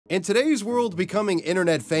In today's world, becoming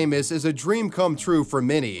internet famous is a dream come true for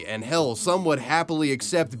many, and hell, some would happily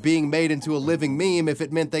accept being made into a living meme if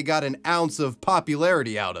it meant they got an ounce of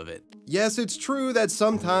popularity out of it. Yes, it's true that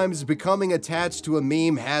sometimes becoming attached to a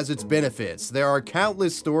meme has its benefits. There are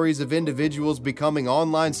countless stories of individuals becoming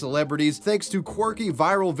online celebrities thanks to quirky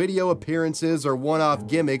viral video appearances or one-off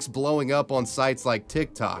gimmicks blowing up on sites like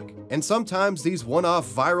TikTok. And sometimes these one-off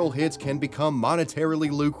viral hits can become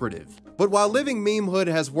monetarily lucrative. But while living memehood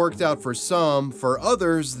has worked out for some, for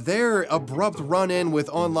others, their abrupt run-in with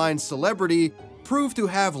online celebrity proved to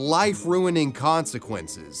have life-ruining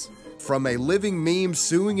consequences. From a living meme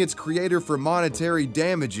suing its creator for monetary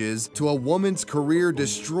damages, to a woman's career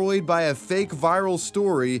destroyed by a fake viral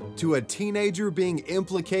story, to a teenager being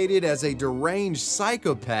implicated as a deranged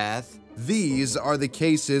psychopath, these are the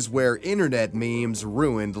cases where internet memes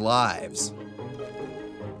ruined lives.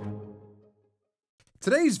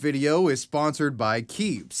 Today's video is sponsored by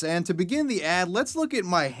Keeps, and to begin the ad, let's look at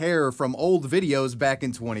my hair from old videos back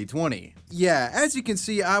in 2020. Yeah, as you can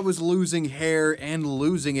see, I was losing hair and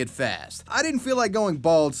losing it fast. I didn't feel like going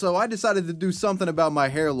bald, so I decided to do something about my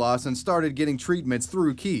hair loss and started getting treatments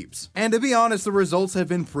through Keeps. And to be honest, the results have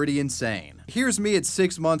been pretty insane. Here's me at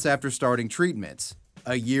 6 months after starting treatments,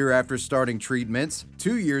 a year after starting treatments,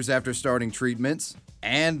 2 years after starting treatments,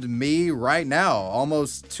 and me right now,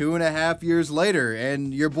 almost 2.5 years later,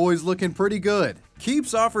 and your boy's looking pretty good.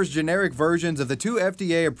 Keeps offers generic versions of the 2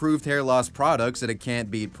 FDA-approved hair loss products at a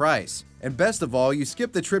can't-beat price. And best of all, you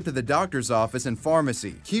skip the trip to the doctor's office and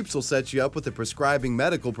pharmacy. Keeps will set you up with a prescribing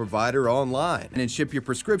medical provider online and then ship your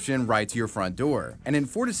prescription right to your front door. And in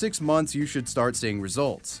 4 to 6 months, you should start seeing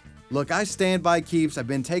results. Look, I stand by Keeps. I've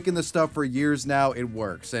been taking the stuff for years now. It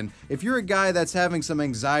works. And if you're a guy that's having some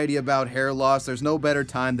anxiety about hair loss, there's no better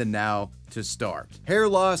time than now to start. Hair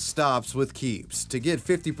loss stops with Keeps. To get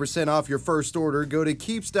 50% off your first order, go to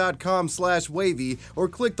keeps.com/wavy or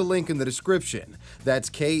click the link in the description. That's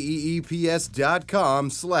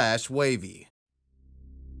keeps.com/wavy.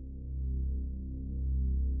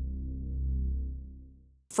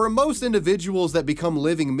 For most individuals that become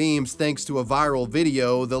living memes thanks to a viral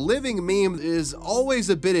video, the living meme is always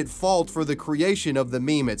a bit at fault for the creation of the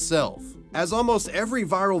meme itself. As almost every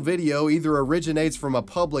viral video either originates from a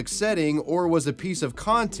public setting or was a piece of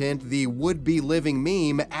content the would-be living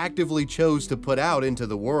meme actively chose to put out into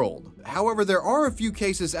the world. However, there are a few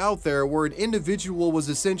cases out there where an individual was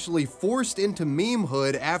essentially forced into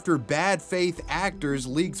memehood after bad faith actors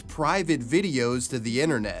leaked private videos to the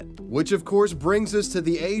internet. Which of course brings us to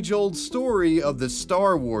the age-old story of the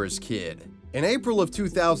Star Wars kid. In April of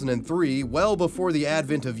 2003, well before the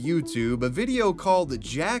advent of YouTube, a video called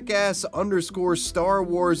jackass_Star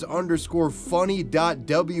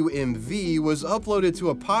Wars_funny.wmv was uploaded to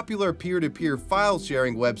a popular peer-to-peer file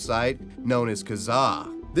sharing website known as Kazaa.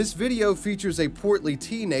 This video features a portly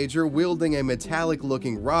teenager wielding a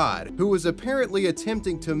metallic-looking rod, who was apparently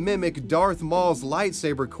attempting to mimic Darth Maul's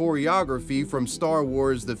lightsaber choreography from Star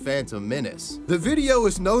Wars: The Phantom Menace. The video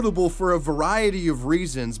is notable for a variety of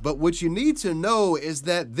reasons, but what you need to know is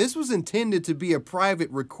that this was intended to be a private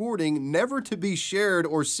recording, never to be shared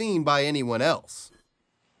or seen by anyone else.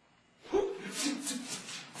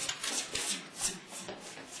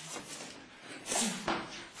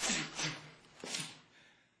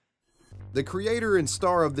 The creator and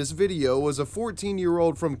star of this video was a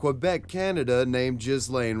 14-year-old from Quebec, Canada named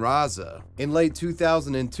Ghislaine Raza. In late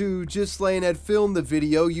 2002, Ghislaine had filmed the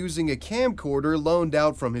video using a camcorder loaned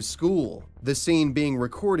out from his school, the scene being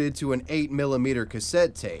recorded to an 8mm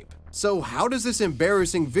cassette tape. So how does this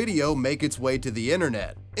embarrassing video make its way to the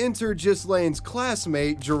internet? Enter Ghislaine's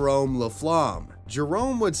classmate, Jerome Laflamme.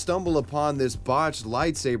 Jerome would stumble upon this botched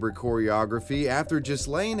lightsaber choreography after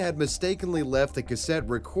Ghislaine had mistakenly left the cassette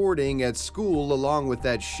recording at school along with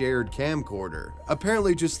that shared camcorder.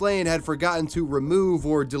 Apparently Ghislaine had forgotten to remove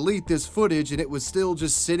or delete this footage and it was still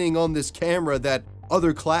just sitting on this camera that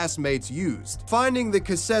other classmates used. Finding the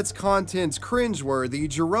cassette's contents cringeworthy,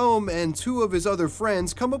 Jerome and 2 of his other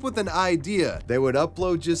friends come up with an idea. They would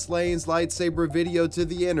upload Ghislaine's lightsaber video to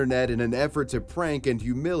the internet in an effort to prank and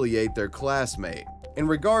humiliate their classmate. In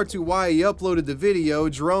regard to why he uploaded the video,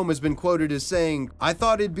 Jerome has been quoted as saying, "I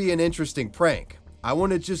thought it'd be an interesting prank. I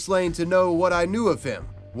wanted Ghislaine to know what I knew of him,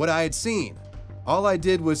 what I had seen. All I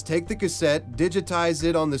did was take the cassette, digitize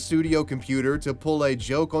it on the studio computer to pull a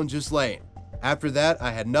joke on Ghislaine. After that,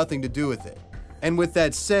 I had nothing to do with it." And with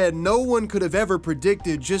that said, no one could have ever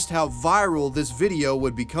predicted just how viral this video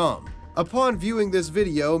would become. Upon viewing this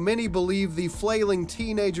video, many believe the flailing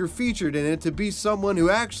teenager featured in it to be someone who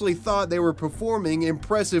actually thought they were performing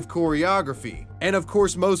impressive choreography. And of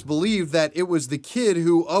course, most believe that it was the kid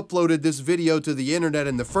who uploaded this video to the internet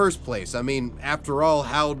in the first place. I mean, after all,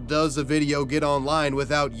 how does a video get online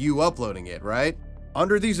without you uploading it, right?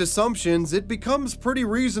 Under these assumptions, it becomes pretty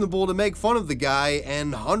reasonable to make fun of the guy,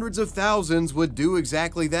 and hundreds of thousands would do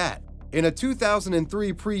exactly that. In a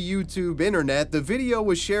 2003 pre-YouTube internet, the video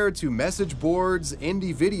was shared to message boards,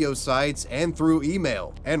 indie video sites, and through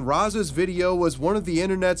email. And Raza's video was one of the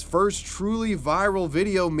internet's first truly viral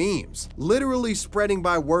video memes, literally spreading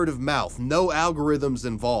by word of mouth, no algorithms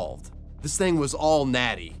involved. This thing was all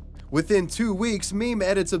natty. Within 2 weeks, meme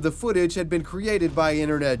edits of the footage had been created by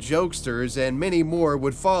internet jokesters, and many more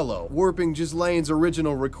would follow, warping Ghislaine's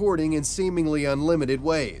original recording in seemingly unlimited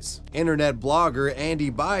ways. Internet blogger Andy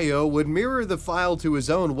Baio would mirror the file to his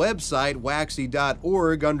own website,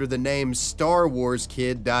 waxy.org, under the name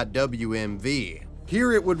starwarskid.wmv.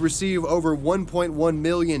 Here it would receive over 1.1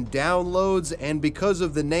 million downloads, and because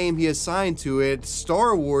of the name he assigned to it,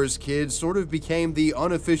 Star Wars Kid sort of became the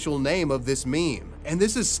unofficial name of this meme. And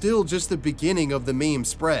this is still just the beginning of the meme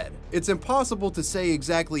spread. It's impossible to say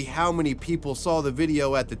exactly how many people saw the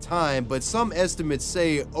video at the time, but some estimates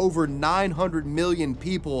say over 900 million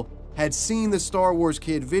people had seen the Star Wars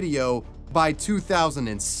Kid video by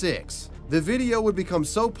 2006. The video would become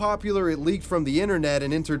so popular it leaked from the internet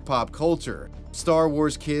and entered pop culture. Star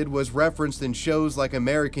Wars Kid was referenced in shows like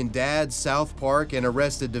American Dad, South Park, and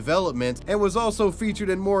Arrested Development, and was also featured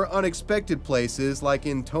in more unexpected places like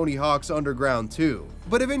in Tony Hawk's Underground 2.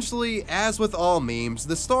 But eventually, as with all memes,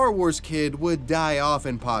 the Star Wars Kid would die off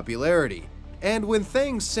in popularity. And when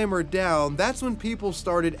things simmered down, that's when people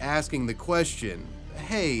started asking the question,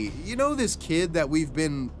 hey, you know this kid that we've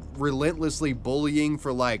been relentlessly bullying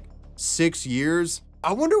for like 6 years?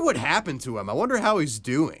 I wonder what happened to him. I wonder how he's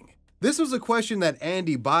doing. This was a question that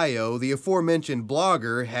Andy Baio, the aforementioned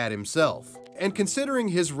blogger, had himself. And considering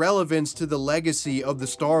his relevance to the legacy of the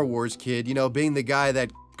Star Wars Kid, you know, being the guy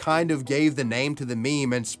that kind of gave the name to the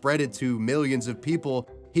meme and spread it to millions of people,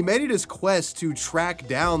 he made it his quest to track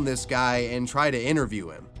down this guy and try to interview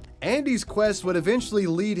him. Andy's quest would eventually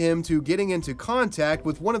lead him to getting into contact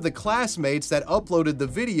with one of the classmates that uploaded the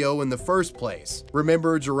video in the first place.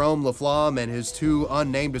 Remember Jerome Laflamme and his 2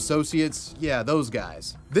 unnamed associates? Yeah, those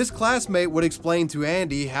guys. This classmate would explain to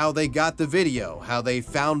Andy how they got the video, how they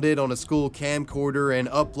found it on a school camcorder and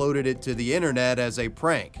uploaded it to the internet as a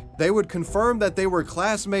prank. They would confirm that they were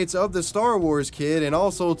classmates of the Star Wars Kid and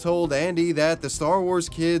also told Andy that the Star Wars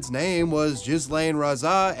Kid's name was Ghislaine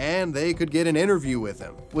Raza and they could get an interview with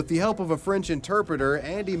him. With the help of a French interpreter,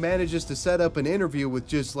 Andy manages to set up an interview with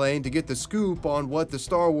Ghislaine to get the scoop on what the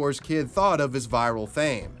Star Wars Kid thought of his viral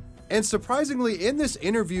fame. And surprisingly, in this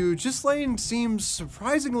interview, Ghislaine seems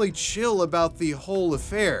surprisingly chill about the whole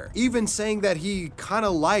affair, even saying that he kinda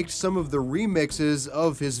liked some of the remixes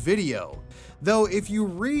of his video. Though if you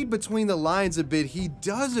read between the lines a bit, he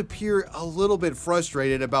does appear a little bit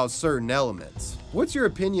frustrated about certain elements. What's your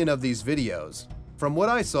opinion of these videos? From what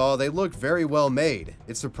I saw, they looked very well made.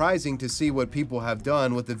 It's surprising to see what people have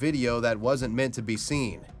done with the video that wasn't meant to be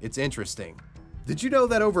seen. It's interesting. Did you know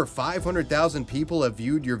that over 500,000 people have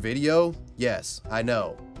viewed your video? Yes, I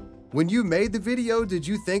know. When you made the video, did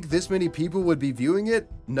you think this many people would be viewing it?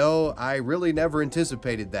 No, I really never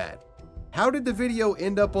anticipated that. How did the video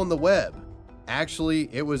end up on the web? Actually,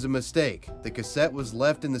 it was a mistake. The cassette was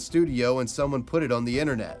left in the studio and someone put it on the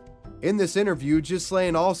internet. In this interview,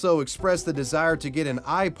 Ghislaine also expressed the desire to get an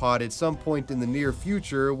iPod at some point in the near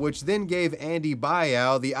future, which then gave Andy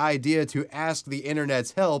Baio the idea to ask the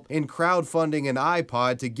internet's help in crowdfunding an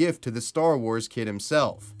iPod to gift to the Star Wars Kid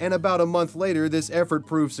himself. And about a month later, this effort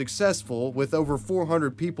proved successful, with over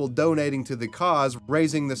 400 people donating to the cause,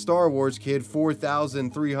 raising the Star Wars Kid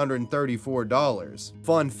 $4,334.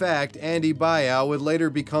 Fun fact, Andy Baio would later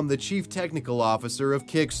become the chief technical officer of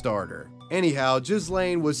Kickstarter. Anyhow,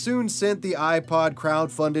 Ghislaine was soon sent the iPod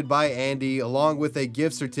crowdfunded by Andy along with a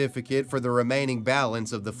gift certificate for the remaining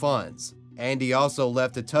balance of the funds. Andy also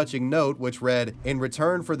left a touching note which read, "In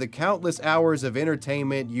return for the countless hours of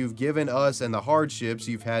entertainment you've given us and the hardships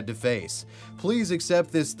you've had to face, please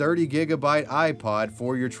accept this 30GB iPod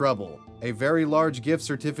for your trouble. A very large gift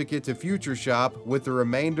certificate to Future Shop with the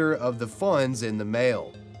remainder of the funds in the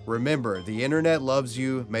mail. Remember, the internet loves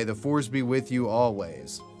you. May the force be with you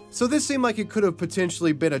always." So this seemed like it could have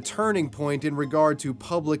potentially been a turning point in regard to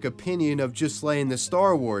public opinion of Ghislaine the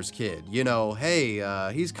Star Wars Kid. You know, hey,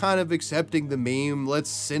 he's kind of accepting the meme, let's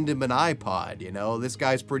send him an iPod, you know, this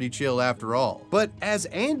guy's pretty chill after all. But as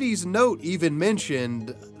Andy's note even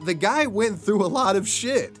mentioned, the guy went through a lot of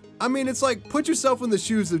shit. I mean, it's like, put yourself in the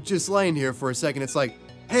shoes of Ghislaine here for a second. It's like,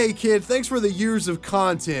 hey kid, thanks for the years of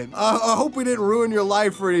content. I hope we didn't ruin your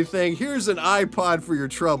life or anything. Here's an iPod for your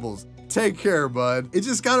troubles. Take care, bud. It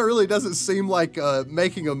just kind of really doesn't seem like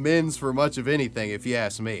making amends for much of anything, if you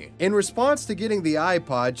ask me. In response to getting the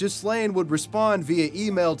iPod, Ghislaine would respond via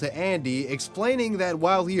email to Andy, explaining that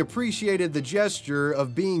while he appreciated the gesture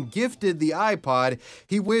of being gifted the iPod,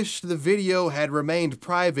 he wished the video had remained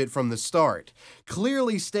private from the start,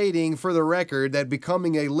 clearly stating for the record that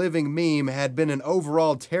becoming a living meme had been an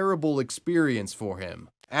overall terrible experience for him.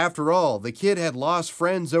 After all, the kid had lost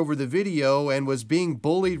friends over the video and was being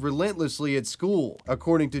bullied relentlessly at school.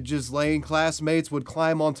 According to Ghislaine, classmates would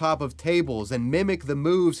climb on top of tables and mimic the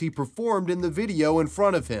moves he performed in the video in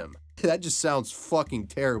front of him. That just sounds fucking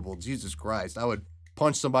terrible. Jesus Christ, I would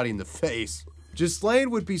punch somebody in the face. Ghislaine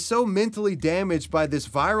would be so mentally damaged by this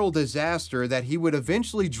viral disaster that he would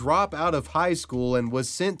eventually drop out of high school and was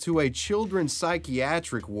sent to a children's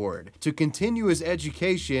psychiatric ward to continue his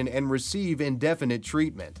education and receive indefinite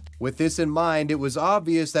treatment. With this in mind, it was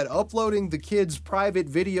obvious that uploading the kid's private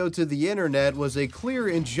video to the internet was a clear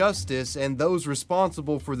injustice, and those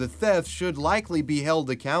responsible for the theft should likely be held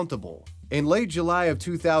accountable. In late July of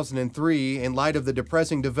 2003, in light of the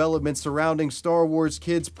depressing developments surrounding Star Wars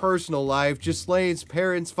Kid's personal life, Ghislaine's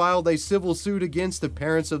parents filed a civil suit against the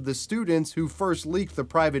parents of the students who first leaked the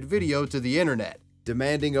private video to the internet,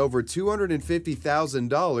 demanding over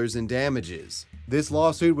 $250,000 in damages. This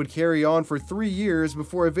lawsuit would carry on for 3 years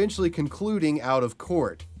before eventually concluding out of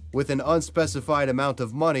court, with an unspecified amount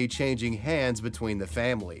of money changing hands between the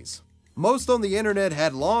families. Most on the internet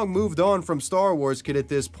had long moved on from Star Wars Kid at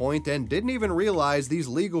this point and didn't even realize these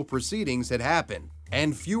legal proceedings had happened.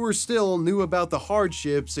 And fewer still knew about the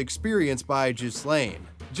hardships experienced by Ghislaine.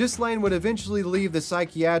 Ghislaine would eventually leave the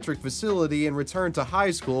psychiatric facility and return to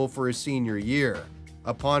high school for his senior year.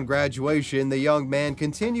 Upon graduation, the young man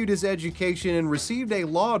continued his education and received a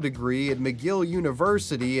law degree at McGill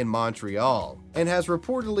University in Montreal, and has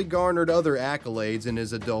reportedly garnered other accolades in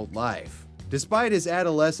his adult life. Despite his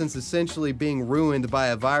adolescence essentially being ruined by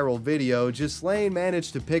a viral video, Ghislaine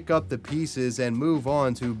managed to pick up the pieces and move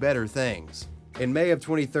on to better things. In May of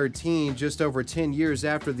 2013, just over 10 years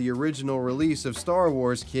after the original release of Star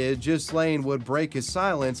Wars Kid, Ghislaine would break his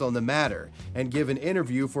silence on the matter and give an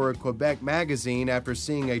interview for a Quebec magazine after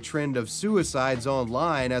seeing a trend of suicides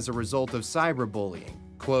online as a result of cyberbullying.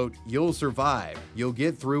 Quote, "You'll survive, you'll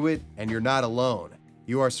get through it, and you're not alone.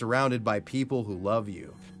 You are surrounded by people who love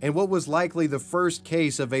you." And what was likely the first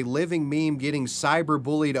case of a living meme getting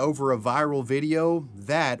cyberbullied over a viral video,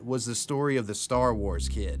 that was the story of the Star Wars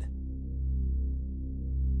Kid.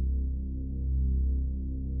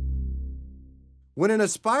 When an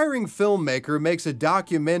aspiring filmmaker makes a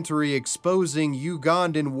documentary exposing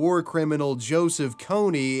Ugandan war criminal Joseph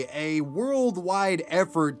Kony, a worldwide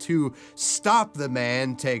effort to stop the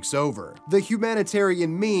man takes over. The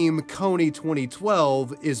humanitarian meme Kony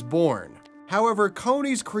 2012 is born. However,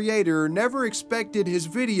 Kony's creator never expected his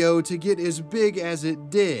video to get as big as it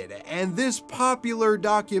did, and this popular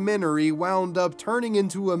documentary wound up turning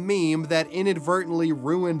into a meme that inadvertently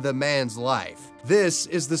ruined the man's life. This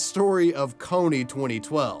is the story of Kony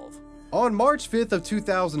 2012. On March 5th of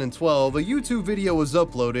 2012, a YouTube video was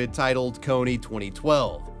uploaded titled Kony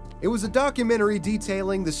 2012. It was a documentary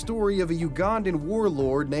detailing the story of a Ugandan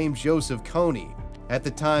warlord named Joseph Kony. At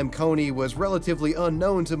the time, Kony was relatively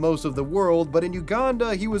unknown to most of the world, but in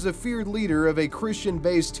Uganda, he was a feared leader of a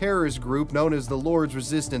Christian-based terrorist group known as the Lord's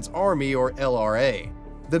Resistance Army, or LRA.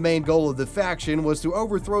 The main goal of the faction was to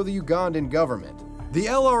overthrow the Ugandan government. The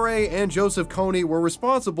LRA and Joseph Kony were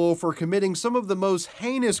responsible for committing some of the most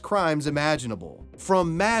heinous crimes imaginable,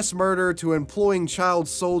 from mass murder to employing child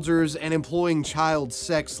soldiers and employing child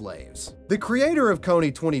sex slaves. The creator of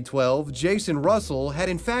Kony 2012, Jason Russell, had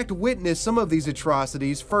in fact witnessed some of these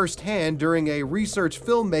atrocities firsthand during a research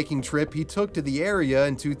filmmaking trip he took to the area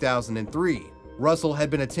in 2003. Russell had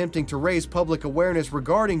been attempting to raise public awareness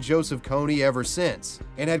regarding Joseph Kony ever since,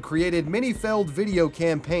 and had created many failed video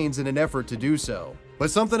campaigns in an effort to do so. But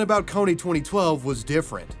something about Kony 2012 was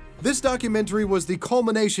different. This documentary was the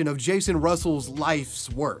culmination of Jason Russell's life's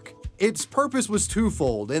work. Its purpose was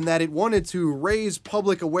twofold, in that it wanted to raise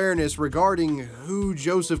public awareness regarding who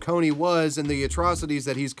Joseph Kony was and the atrocities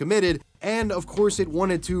that he's committed, and of course it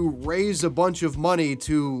wanted to raise a bunch of money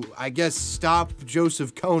to, I guess, stop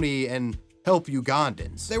Joseph Kony and help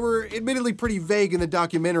Ugandans. They were admittedly pretty vague in the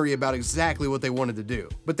documentary about exactly what they wanted to do,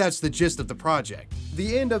 but that's the gist of the project.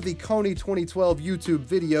 The end of the Kony 2012 YouTube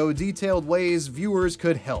video detailed ways viewers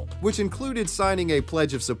could help, which included signing a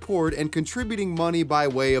pledge of support and contributing money by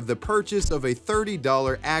way of the purchase of a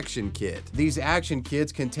 $30 action kit. These action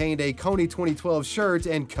kits contained a Kony 2012 shirt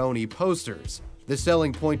and Kony posters. The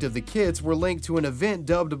selling point of the kits were linked to an event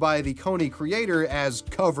dubbed by the Kony creator as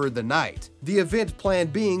Cover the Night. The event plan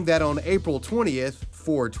being that on April 20th,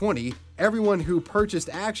 420, everyone who purchased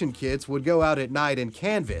action kits would go out at night and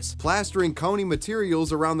canvas, plastering Kony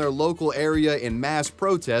materials around their local area in mass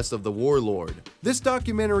protest of the warlord. This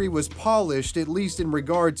documentary was polished, at least in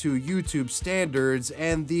regard to YouTube standards,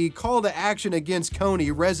 and the call to action against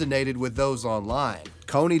Kony resonated with those online.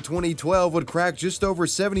 Kony 2012 would crack just over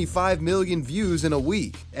 75 million views in a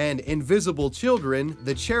week, and Invisible Children,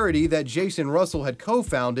 the charity that Jason Russell had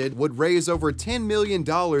co-founded, would raise over $10 million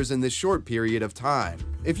in this short period of time.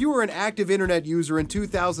 If you were an active internet user in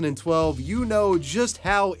 2012, you know just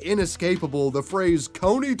how inescapable the phrase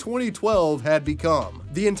Kony 2012 had become.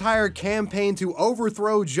 The entire campaign to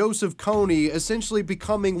overthrow Joseph Kony essentially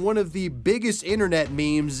becoming one of the biggest internet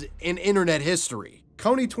memes in internet history.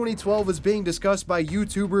 Kony 2012 was being discussed by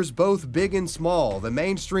YouTubers both big and small. The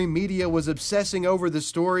mainstream media was obsessing over the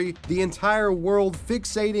story, the entire world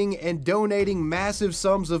fixating and donating massive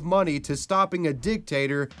sums of money to stopping a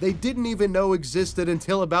dictator they didn't even know existed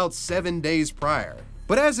until about 7 days prior.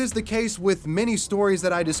 But as is the case with many stories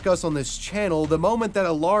that I discuss on this channel, the moment that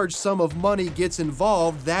a large sum of money gets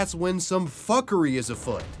involved, that's when some fuckery is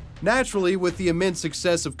afoot. Naturally, with the immense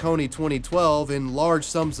success of Kony 2012 and large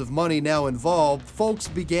sums of money now involved, folks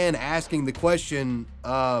began asking the question,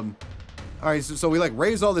 alright, so we like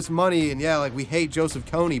raise all this money and yeah, like we hate Joseph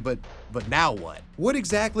Kony, but now what? What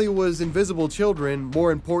exactly was Invisible Children,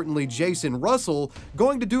 more importantly Jason Russell,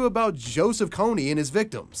 going to do about Joseph Kony and his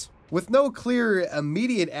victims? With no clear,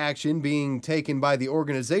 immediate action being taken by the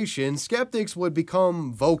organization, skeptics would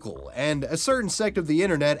become vocal, and a certain sect of the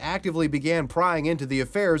internet actively began prying into the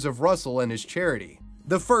affairs of Russell and his charity.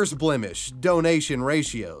 The first blemish, donation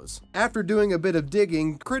ratios. After doing a bit of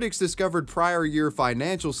digging, critics discovered prior year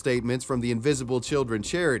financial statements from the Invisible Children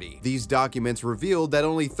charity. These documents revealed that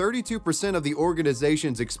only 32% of the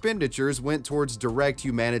organization's expenditures went towards direct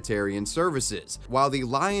humanitarian services, while the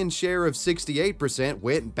lion's share of 68%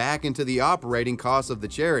 went back into the operating costs of the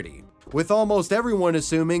charity. With almost everyone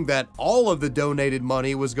assuming that all of the donated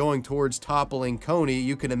money was going towards toppling Kony,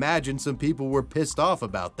 you can imagine some people were pissed off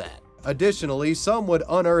about that. Additionally, some would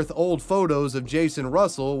unearth old photos of Jason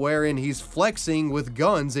Russell wherein he's flexing with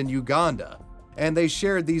guns in Uganda. And they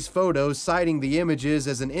shared these photos, citing the images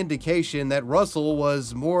as an indication that Russell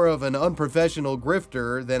was more of an unprofessional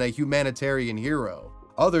grifter than a humanitarian hero.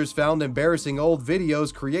 Others found embarrassing old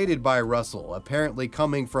videos created by Russell, apparently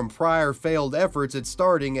coming from prior failed efforts at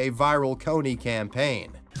starting a viral Kony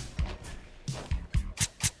campaign.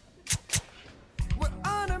 We're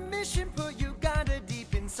on a mission, put Uganda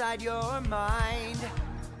deep inside your mind.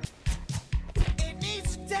 It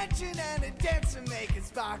needs attention and a dance to make it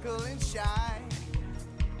sparkle and shine.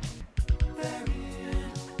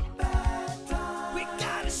 We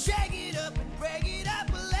gotta shake it up and break it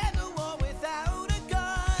up, we'll let the war without a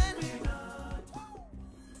gun.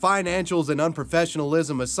 Financials and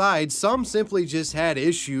unprofessionalism aside, some simply just had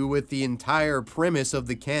issue with the entire premise of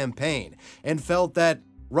the campaign and felt that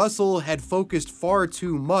Russell had focused far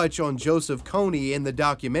too much on Joseph Kony in the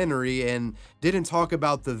documentary and didn't talk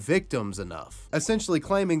about the victims enough, essentially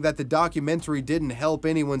claiming that the documentary didn't help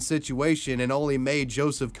anyone's situation and only made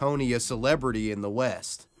Joseph Kony a celebrity in the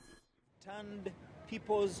West. Turned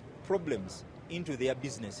people's problems into their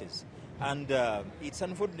businesses, and it's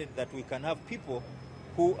unfortunate that we can have people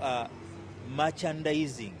who are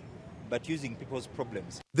merchandising but using people's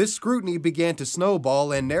problems. This scrutiny began to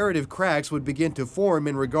snowball and narrative cracks would begin to form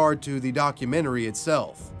in regard to the documentary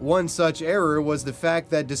itself. One such error was the fact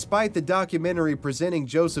that despite the documentary presenting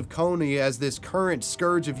Joseph Kony as this current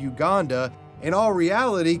scourge of Uganda, in all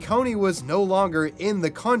reality, Kony was no longer in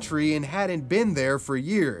the country and hadn't been there for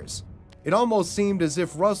years. It almost seemed as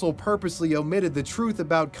if Russell purposely omitted the truth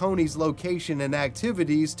about Kony's location and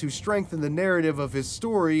activities to strengthen the narrative of his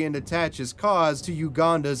story and attach his cause to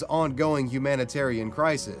Uganda's ongoing humanitarian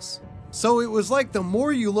crisis. So it was like the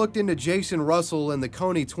more you looked into Jason Russell and the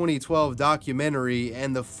Kony 2012 documentary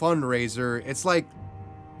and the fundraiser, it's like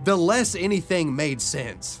the less anything made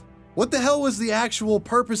sense. What the hell was the actual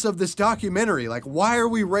purpose of this documentary? Like, why are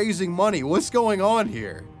we raising money? What's going on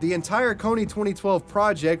here? The entire Kony 2012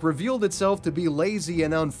 project revealed itself to be lazy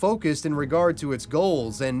and unfocused in regard to its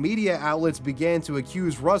goals, and media outlets began to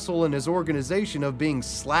accuse Russell and his organization of being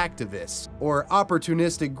slacktivists, or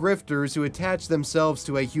opportunistic grifters who attach themselves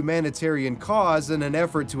to a humanitarian cause in an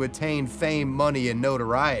effort to attain fame, money, and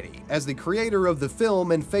notoriety. As the creator of the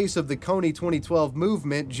film and face of the Kony 2012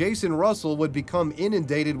 movement, Jason Russell would become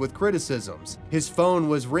inundated with criticisms. His phone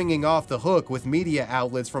was ringing off the hook with media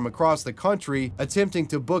outlets from across the country attempting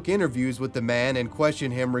to book interviews with the man and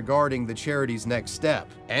question him regarding the charity's next step.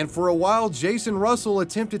 And for a while, Jason Russell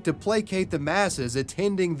attempted to placate the masses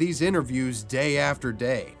attending these interviews day after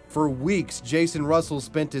day. For weeks, Jason Russell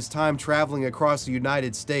spent his time traveling across the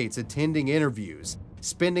United States attending interviews,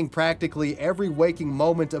 spending practically every waking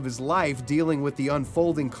moment of his life dealing with the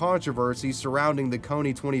unfolding controversy surrounding the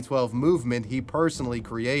Kony 2012 movement he personally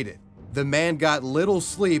created. The man got little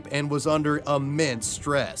sleep and was under immense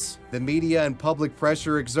stress. The media and public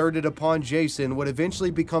pressure exerted upon Jason would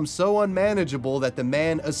eventually become so unmanageable that the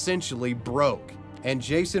man essentially broke. And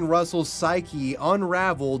Jason Russell's psyche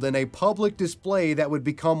unraveled in a public display that would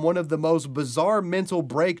become one of the most bizarre mental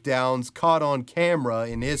breakdowns caught on camera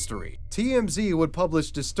in history. TMZ would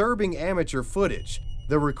publish disturbing amateur footage,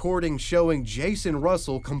 the recording showing Jason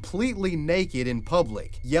Russell completely naked in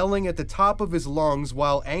public, yelling at the top of his lungs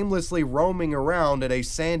while aimlessly roaming around at a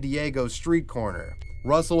San Diego street corner.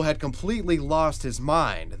 Russell had completely lost his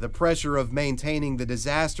mind, the pressure of maintaining the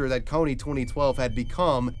disaster that Kony 2012 had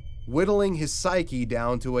become, whittling his psyche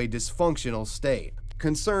down to a dysfunctional state.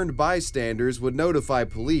 Concerned bystanders would notify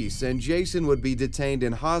police, and Jason would be detained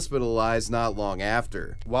and hospitalized not long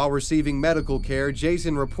after. While receiving medical care,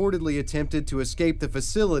 Jason reportedly attempted to escape the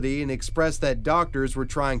facility and expressed that doctors were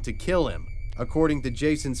trying to kill him. According to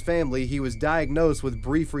Jason's family, he was diagnosed with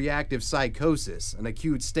brief reactive psychosis, an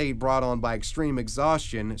acute state brought on by extreme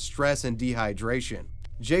exhaustion, stress, and dehydration.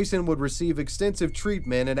 Jason would receive extensive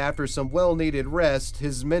treatment, and after some well-needed rest,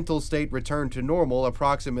 his mental state returned to normal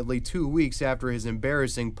approximately 2 weeks after his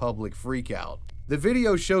embarrassing public freakout. The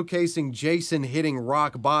video showcasing Jason hitting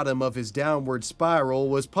rock bottom of his downward spiral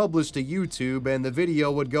was published to YouTube, and the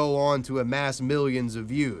video would go on to amass millions of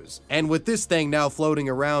views. And with this thing now floating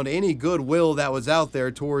around, any goodwill that was out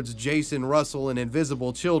there towards Jason Russell and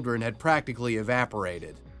Invisible Children had practically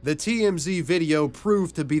evaporated. The TMZ video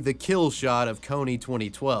proved to be the kill shot of Kony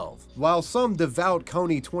 2012. While some devout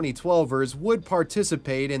Kony 2012ers would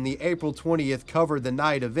participate in the April 20th Cover the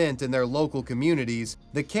Night event in their local communities,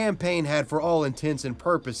 the campaign had for all intents and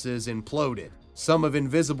purposes imploded. Some of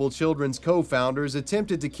Invisible Children's co-founders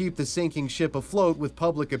attempted to keep the sinking ship afloat with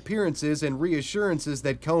public appearances and reassurances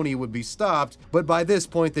that Kony would be stopped, but by this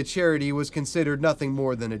point the charity was considered nothing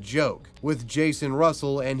more than a joke, with Jason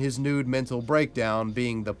Russell and his nude mental breakdown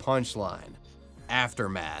being the punchline.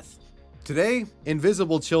 Aftermath. Today,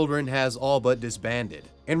 Invisible Children has all but disbanded.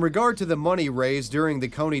 In regard to the money raised during the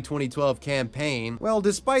Kony 2012 campaign, well,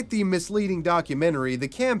 despite the misleading documentary, the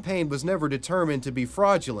campaign was never determined to be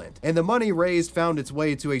fraudulent, and the money raised found its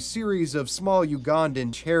way to a series of small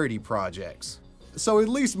Ugandan charity projects. So at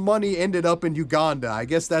least money ended up in Uganda. I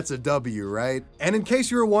guess that's a W, right? And in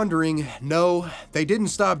case you were wondering, no, they didn't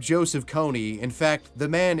stop Joseph Kony. In fact, the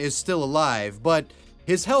man is still alive, but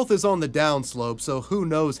his health is on the downslope, so who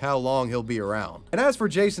knows how long he'll be around. And as for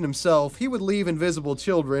Jason himself, he would leave Invisible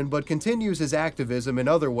Children, but continues his activism in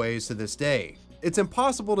other ways to this day. It's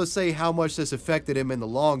impossible to say how much this affected him in the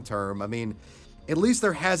long term. I mean, at least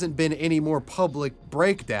there hasn't been any more public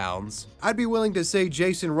breakdowns. I'd be willing to say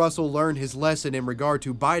Jason Russell learned his lesson in regard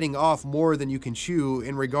to biting off more than you can chew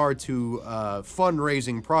in regard to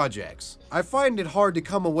fundraising projects. I find it hard to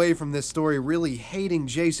come away from this story really hating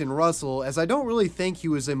Jason Russell, as I don't really think he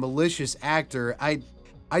was a malicious actor.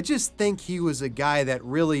 I just think he was a guy that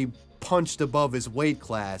really punched above his weight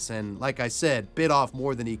class and, like I said, bit off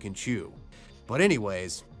more than he can chew. But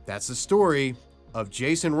anyways, that's the story of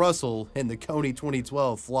Jason Russell and the Kony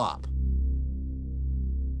 2012 flop.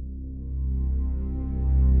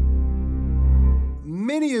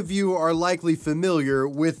 Many of you are likely familiar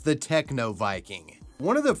with the Technoviking.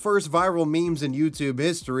 One of the first viral memes in YouTube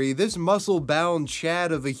history, this muscle-bound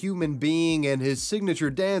Chad of a human being and his signature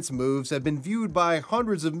dance moves have been viewed by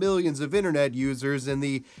hundreds of millions of internet users in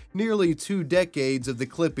the nearly 2 decades of the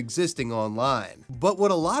clip existing online. But what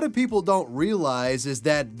a lot of people don't realize is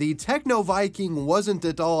that the Technoviking wasn't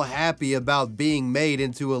at all happy about being made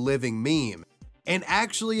into a living meme, and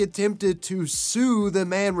actually attempted to sue the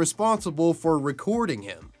man responsible for recording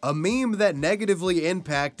him. A meme that negatively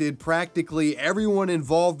impacted practically everyone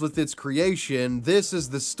involved with its creation. This is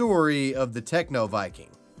the story of the Technoviking.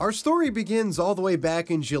 Our story begins all the way back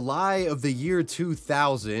in July of the year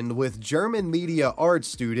 2000 with German media art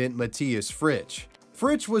student Matthias Fritsch.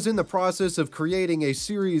 Fritsch was in the process of creating a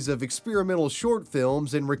series of experimental short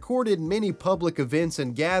films and recorded many public events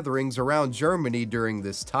and gatherings around Germany during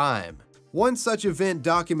this time. One such event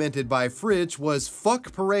documented by Fritsch was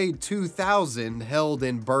Fuck Parade 2000 held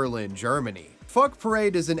in Berlin, Germany. Fuck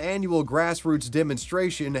Parade is an annual grassroots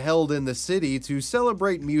demonstration held in the city to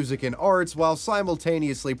celebrate music and arts while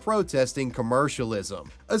simultaneously protesting commercialism.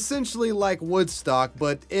 Essentially like Woodstock,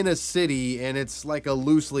 but in a city, and it's like a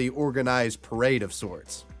loosely organized parade of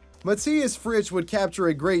sorts. Matthias Fritsch would capture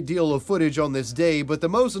a great deal of footage on this day, but the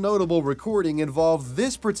most notable recording involved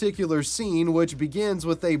this particular scene, which begins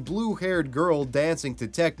with a blue-haired girl dancing to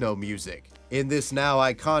techno music. In this now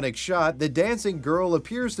iconic shot, the dancing girl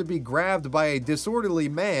appears to be grabbed by a disorderly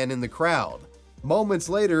man in the crowd. Moments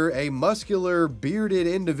later, a muscular, bearded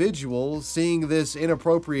individual, seeing this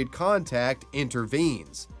inappropriate contact,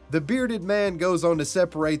 intervenes. The bearded man goes on to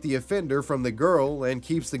separate the offender from the girl and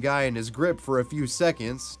keeps the guy in his grip for a few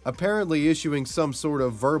seconds, apparently issuing some sort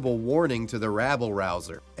of verbal warning to the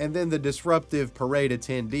rabble-rouser, and then the disruptive parade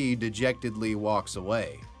attendee dejectedly walks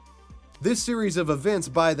away. This series of events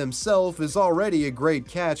by themselves is already a great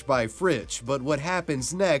catch by Fritsch, but what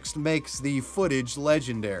happens next makes the footage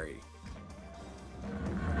legendary.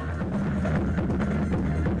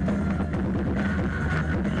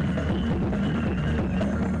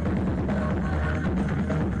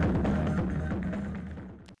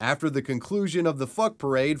 After the conclusion of the Fuck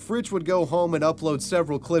Parade, Fritsch would go home and upload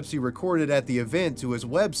several clips he recorded at the event to his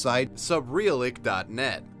website,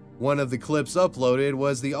 subrealic.net. One of the clips uploaded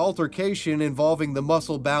was the altercation involving the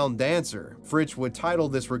muscle-bound dancer. Fritsch would title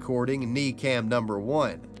this recording Knee Cam Number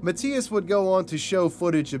 1. Matthias would go on to show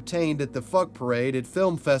footage obtained at the Fuck Parade at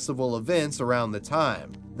film festival events around the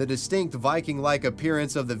time. The distinct Viking-like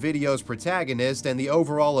appearance of the video's protagonist and the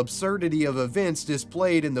overall absurdity of events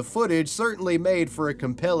displayed in the footage certainly made for a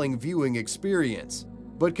compelling viewing experience.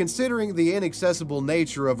 But considering the inaccessible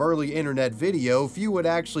nature of early internet video, few would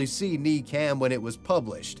actually see Knee Cam when it was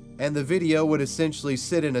published, and the video would essentially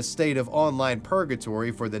sit in a state of online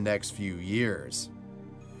purgatory for the next few years.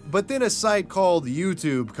 But then a site called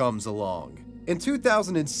YouTube comes along. In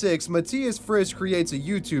 2006, Matthias Fritsch creates a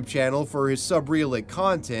YouTube channel for his subrealic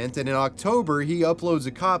content, and in October he uploads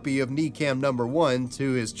a copy of Knee Cam Number 1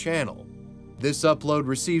 to his channel. This upload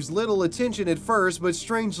receives little attention at first, but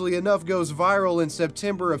strangely enough goes viral in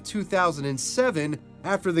September of 2007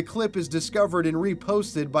 after the clip is discovered and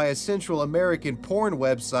reposted by a Central American porn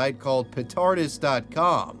website called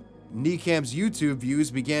petardist.com. Knee Cam's YouTube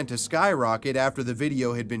views began to skyrocket after the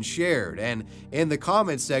video had been shared, and in the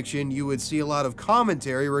comment section you would see a lot of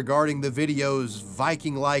commentary regarding the video's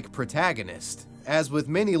Viking-like protagonist. As with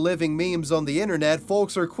many living memes on the internet,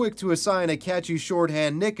 folks are quick to assign a catchy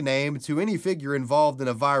shorthand nickname to any figure involved in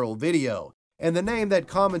a viral video, and the name that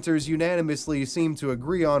commenters unanimously seem to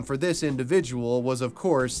agree on for this individual was of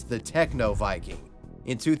course the Technoviking.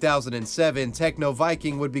 In 2007,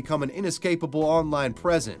 Technoviking would become an inescapable online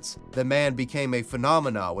presence. The man became a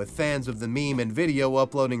phenomenon, with fans of the meme and video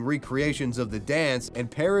uploading recreations of the dance and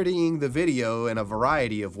parodying the video in a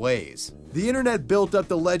variety of ways. The internet built up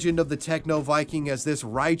the legend of the Technoviking as this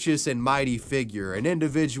righteous and mighty figure, an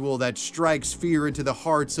individual that strikes fear into the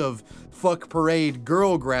hearts of Fuck Parade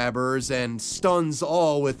girl grabbers and stuns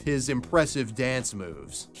all with his impressive dance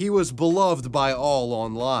moves. He was beloved by all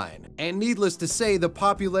online, and needless to say, the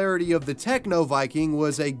popularity of the Technoviking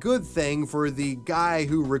was a good thing for the guy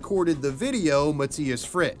who recorded the video, Matthias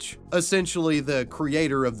Fritsch, essentially the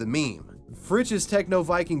creator of the meme. Fritsch's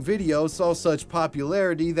Technoviking video saw such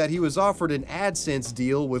popularity that he was offered an AdSense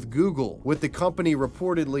deal with Google, with the company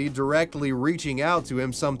reportedly directly reaching out to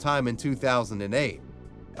him sometime in 2008.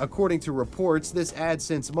 According to reports, this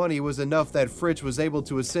AdSense money was enough that Fritsch was able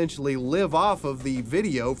to essentially live off of the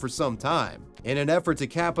video for some time. In an effort to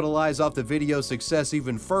capitalize off the video's success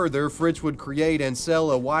even further, Fritsch would create and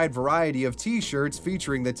sell a wide variety of t-shirts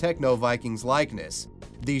featuring the Technoviking's likeness.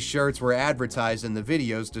 These shirts were advertised in the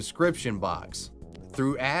video's description box.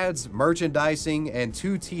 Through ads, merchandising, and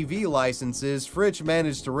 2 TV licenses, Fritsch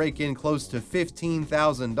managed to rake in close to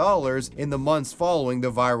 $15,000 in the months following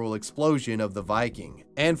the viral explosion of the Viking.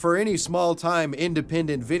 And for any small-time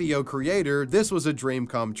independent video creator, this was a dream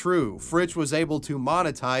come true. Fritsch was able to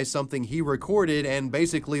monetize something he recorded and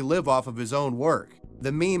basically live off of his own work.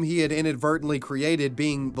 the meme he had inadvertently created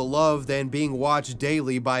being beloved and being watched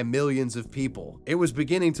daily by millions of people. It was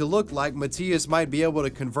beginning to look like Matthias might be able to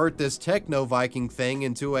convert this Technoviking thing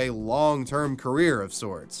into a long-term career of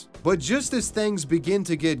sorts. But just as things begin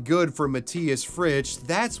to get good for Matthias Fritsch,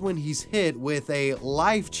 that's when he's hit with a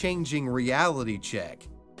life-changing reality check.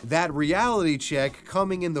 That reality check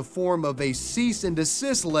coming in the form of a cease and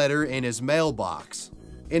desist letter in his mailbox.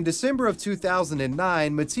 In December of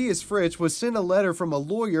 2009, Matthias Fritsch was sent a letter from a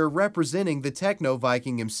lawyer representing the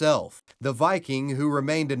Technoviking himself. The Viking, who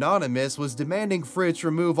remained anonymous, was demanding Fritsch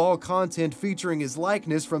remove all content featuring his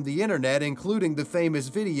likeness from the internet, including the famous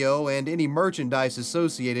video and any merchandise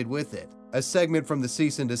associated with it. A segment from the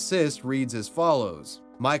cease and desist reads as follows: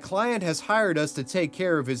 "My client has hired us to take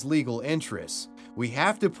care of his legal interests. We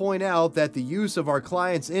have to point out that the use of our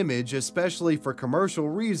client's image, especially for commercial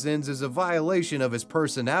reasons, is a violation of his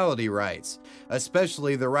personality rights,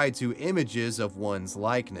 especially the right to images of one's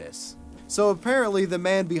likeness." So apparently the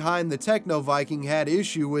man behind the Technoviking had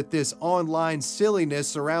issue with this online silliness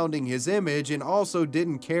surrounding his image and also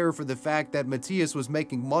didn't care for the fact that Matthias was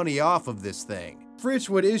making money off of this thing. Fritsch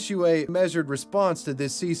would issue a measured response to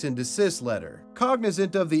this cease and desist letter.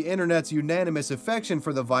 Cognizant of the internet's unanimous affection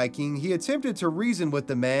for the Viking, he attempted to reason with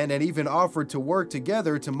the man and even offered to work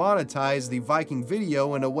together to monetize the Viking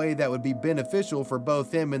video in a way that would be beneficial for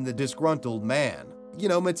both him and the disgruntled man. You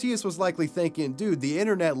know, Matthias was likely thinking, dude, the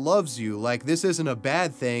internet loves you, like this isn't a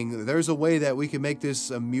bad thing, there's a way that we can make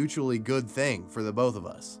this a mutually good thing for the both of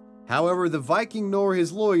us. However, the Viking nor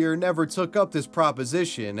his lawyer never took up this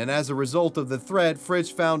proposition, and as a result of the threat,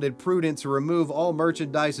 Fritsch found it prudent to remove all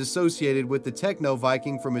merchandise associated with the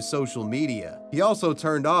Technoviking from his social media. He also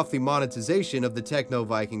turned off the monetization of the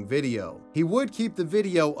Technoviking video. He would keep the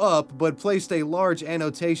video up, but placed a large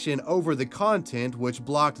annotation over the content which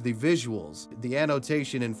blocked the visuals, the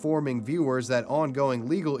annotation informing viewers that ongoing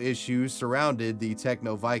legal issues surrounded the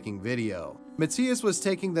Technoviking video. Matthias was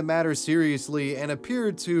taking the matter seriously and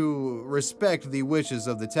appeared to respect the wishes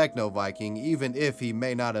of the Technoviking, even if he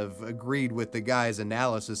may not have agreed with the guy's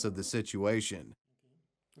analysis of the situation.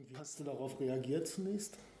 Wie hast du darauf reagiert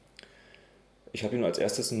zunächst? Ich habe ihm als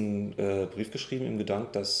erstes einen Brief geschrieben, ihm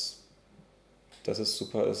gedankt, dass es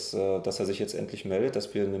super ist, dass er sich jetzt endlich meldet,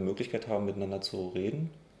 dass wir eine Möglichkeit haben, miteinander zu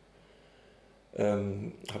reden.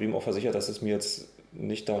 Habe ihm auch versichert, dass es mir jetzt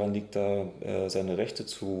nicht daran liegt, da seine Rechte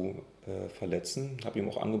zu verletzen. Habe ihm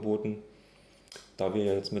auch angeboten, da wir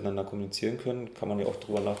jetzt miteinander kommunizieren können, kann man ja auch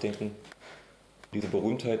drüber nachdenken, diese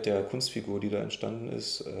Berühmtheit der Kunstfigur, die da entstanden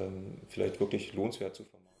ist, vielleicht wirklich lohnenswert zu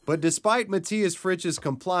vermarkten. But despite Matthias Fritsch's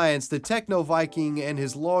compliance, the Technoviking and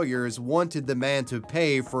his lawyers wanted the man to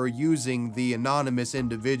pay for using the anonymous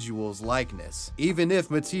individual's likeness, even if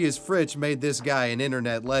Matthias Fritsch made this guy an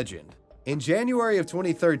internet legend. In January of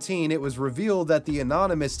 2013, it was revealed that the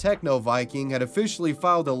anonymous Technoviking had officially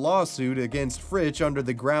filed a lawsuit against Fritsch under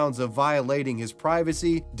the grounds of violating his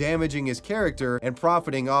privacy, damaging his character, and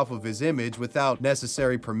profiting off of his image without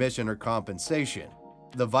necessary permission or compensation.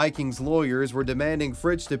 The Viking's lawyers were demanding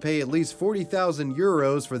Fritsch to pay at least 40,000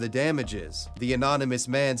 euros for the damages. The anonymous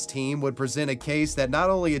man's team would present a case that not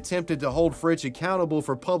only attempted to hold Fritsch accountable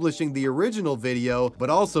for publishing the original video, but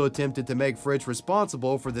also attempted to make Fritsch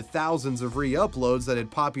responsible for the thousands of re-uploads that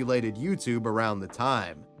had populated YouTube around the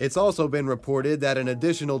time. It's also been reported that an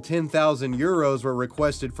additional 10,000 euros were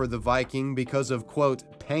requested for the Viking because of,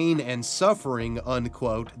 quote, pain and suffering,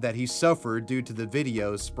 unquote, that he suffered due to the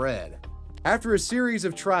video's spread. After a series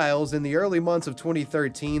of trials in the early months of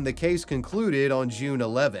 2013, the case concluded on June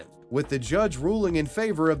 11th, with the judge ruling in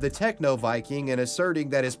favor of the Technoviking and asserting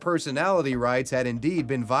that his personality rights had indeed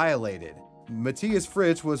been violated. Matthias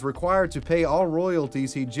Fritsch was required to pay all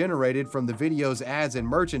royalties he generated from the video's ads and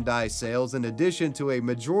merchandise sales in addition to a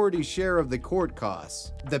majority share of the court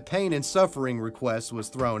costs. The pain and suffering request was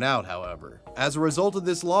thrown out, however. As a result of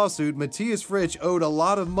this lawsuit, Matthias Fritsch owed a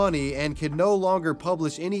lot of money and could no longer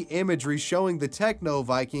publish any imagery showing the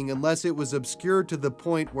Technoviking unless it was obscured to the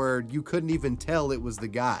point where you couldn't even tell it was the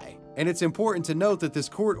guy. And it's important to note that this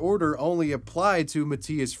court order only applied to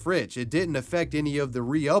Matthias Fritsch. It didn't affect any of the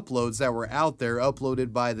re-uploads that were out there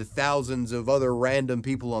uploaded by the thousands of other random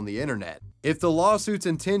people on the internet. If the lawsuit's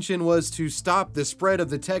intention was to stop the spread of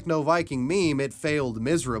the Technoviking meme, it failed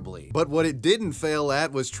miserably. But what it didn't fail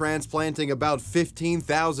at was transplanting about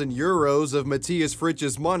 15,000 euros of Matthias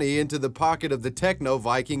Fritsch's money into the pocket of the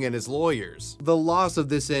Technoviking and his lawyers. The loss of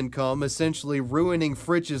this income essentially ruining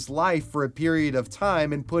Fritsch's life for a period of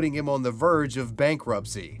time and putting him on the verge of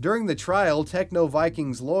bankruptcy. During the trial,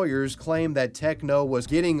 Technoviking's lawyers claimed that Techno was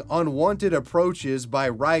getting unwanted approaches by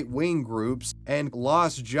right-wing groups and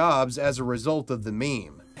lost jobs as a result of the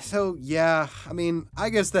meme. So yeah, I mean, I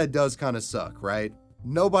guess that does kind of suck, right?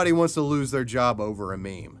 Nobody wants to lose their job over a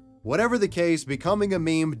meme. Whatever the case, becoming a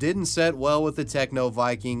meme didn't set well with the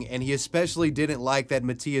Technoviking, and he especially didn't like that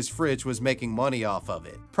Matthias Fritsch was making money off of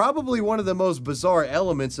it. Probably one of the most bizarre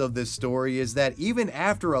elements of this story is that even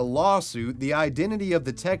after a lawsuit, the identity of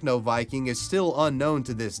the Technoviking is still unknown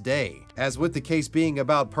to this day. As with the case being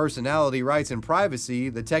about personality rights and privacy,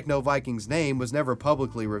 the Technoviking's name was never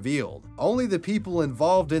publicly revealed. Only the people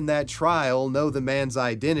involved in that trial know the man's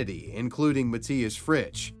identity, including Matthias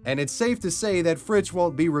Fritsch, and it's safe to say that Fritsch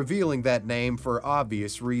won't be revealing that name for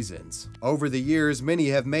obvious reasons. Over the years, many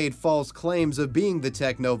have made false claims of being the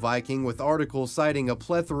Technoviking, with articles citing a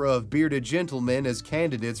plethora of bearded gentlemen as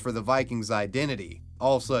candidates for the Viking's identity.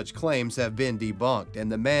 All such claims have been debunked,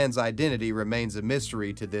 and the man's identity remains a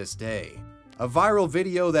mystery to this day. A viral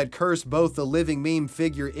video that cursed both the living meme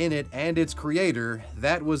figure in it and its creator,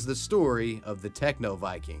 that was the story of the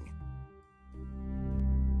Technoviking.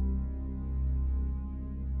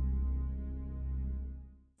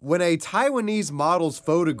 When a Taiwanese model's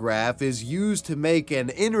photograph is used to make an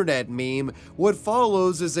internet meme, what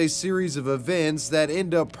follows is a series of events that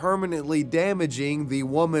end up permanently damaging the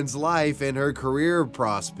woman's life and her career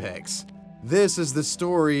prospects. This is the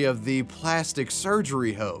story of the plastic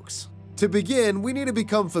surgery hoax. To begin, we need to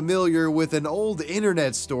become familiar with an old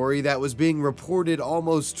internet story that was being reported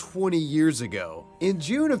almost 20 years ago. In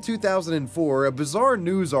June of 2004, a bizarre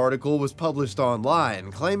news article was published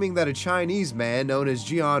online claiming that a Chinese man known as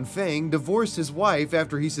Jian Feng divorced his wife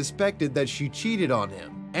after he suspected that she cheated on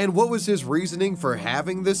him. And what was his reasoning for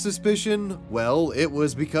having this suspicion? Well, it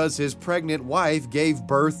was because his pregnant wife gave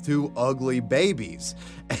birth to ugly babies.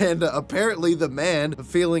 And apparently the man,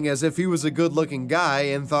 feeling as if he was a good-looking guy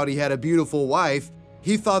and thought he had a beautiful wife,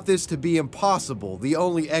 he thought this to be impossible. The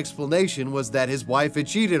only explanation was that his wife had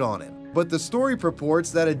cheated on him. But the story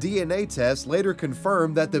purports that a DNA test later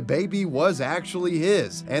confirmed that the baby was actually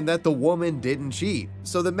his, and that the woman didn't cheat.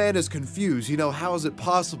 So the man is confused, how is it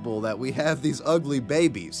possible that we have these ugly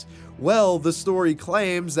babies? Well, the story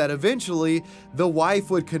claims that eventually the wife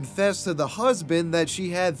would confess to the husband that she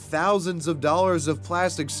had thousands of dollars of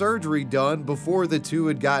plastic surgery done before the two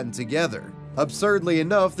had gotten together. Absurdly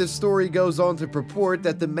enough, this story goes on to purport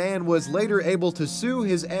that the man was later able to sue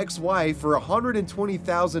his ex-wife for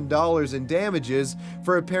 $120,000 in damages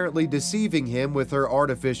for apparently deceiving him with her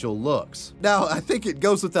artificial looks. Now, I think it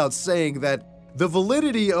goes without saying that the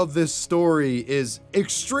validity of this story is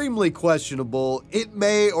extremely questionable. It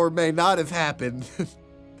may or may not have happened,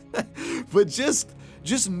 but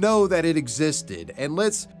just know that it existed, and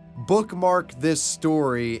let's bookmark this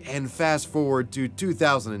story and fast forward to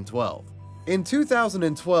 2012. In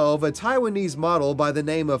 2012, a Taiwanese model by the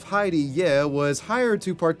name of Heidi Ye was hired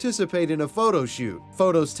to participate in a photo shoot.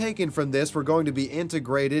 Photos taken from this were going to be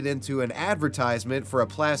integrated into an advertisement for a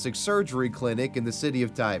plastic surgery clinic in the city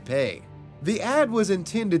of Taipei. The ad was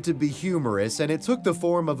intended to be humorous, and it took the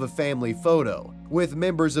form of a family photo, with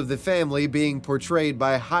members of the family being portrayed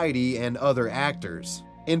by Heidi and other actors.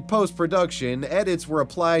 In post-production, edits were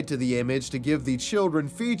applied to the image to give the children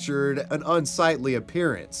featured an unsightly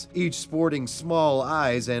appearance, each sporting small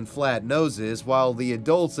eyes and flat noses, while the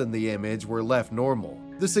adults in the image were left normal.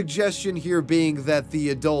 The suggestion here being that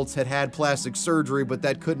the adults had had plastic surgery but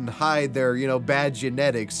that couldn't hide their, bad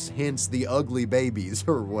genetics, hence the ugly babies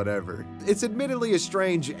or whatever. It's admittedly a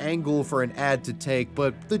strange angle for an ad to take,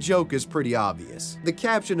 but the joke is pretty obvious. The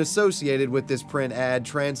caption associated with this print ad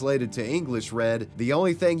translated to English read, "The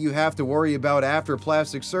only thing you have to worry about after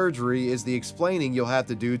plastic surgery is the explaining you'll have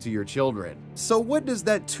to do to your children." So what does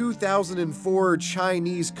that 2004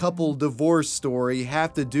 Chinese couple divorce story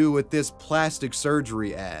have to do with this plastic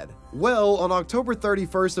surgery ad? Well, on October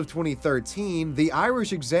 31st of 2013, the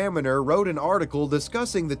Irish Examiner wrote an article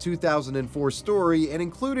discussing the 2004 story and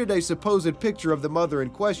included a supposed picture of the mother in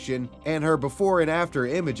question and her before and after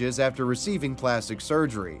images after receiving plastic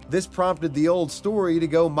surgery. This prompted the old story to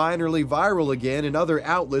go minorly viral again, and other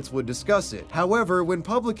outlets would discuss it. However, when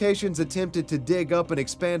publications attempted to dig up and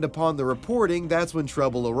expand upon the reporting, that's when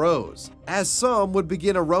trouble arose, as some would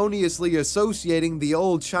begin erroneously associating the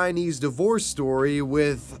old Chinese divorce story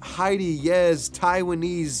with Heidi Ye's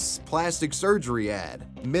Taiwanese plastic surgery ad,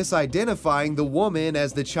 misidentifying the woman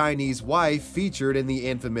as the Chinese wife featured in the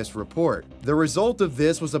infamous report. The result of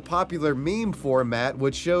this was a popular meme format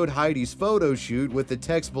which showed Heidi's photo shoot with the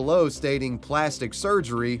text below stating "plastic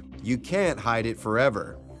surgery, you can't hide it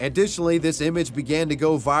forever." Additionally, this image began to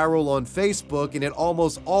go viral on Facebook, and it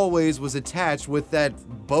almost always was attached with that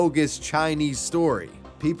bogus Chinese story.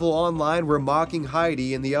 People online were mocking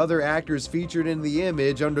Heidi and the other actors featured in the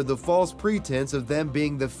image under the false pretense of them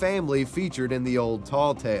being the family featured in the old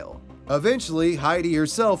tall tale. Eventually, Heidi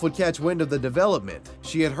herself would catch wind of the development.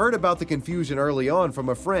 She had heard about the confusion early on from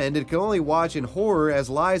a friend and could only watch in horror as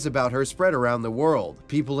lies about her spread around the world.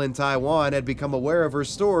 People in Taiwan had become aware of her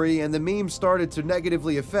story, and the meme started to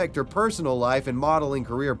negatively affect her personal life and modeling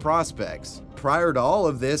career prospects. Prior to all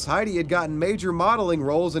of this, Heidi had gotten major modeling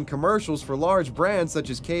roles in commercials for large brands such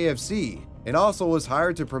as KFC, and also was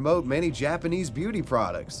hired to promote many Japanese beauty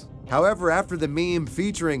products. However, after the meme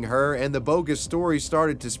featuring her and the bogus story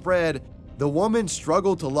started to spread, the woman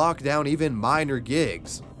struggled to lock down even minor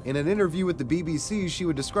gigs. In an interview with the BBC, she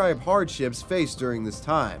would describe hardships faced during this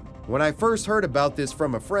time. When I first heard about this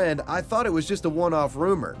from a friend, I thought it was just a one-off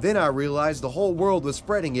rumor. Then I realized the whole world was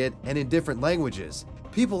spreading it, and in different languages.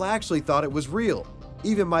 People actually thought it was real.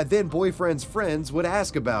 Even my then boyfriend's friends would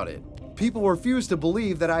ask about it. People refused to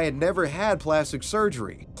believe that I had never had plastic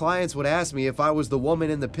surgery. Clients would ask me if I was the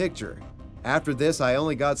woman in the picture. After this, I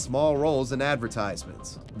only got small roles in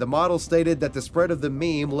advertisements. The model stated that the spread of the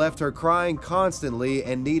meme left her crying constantly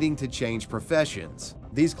and needing to change professions.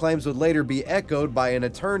 These claims would later be echoed by an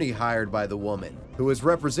attorney hired by the woman, who was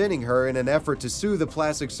representing her in an effort to sue the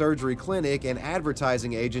plastic surgery clinic and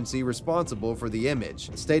advertising agency responsible for the image,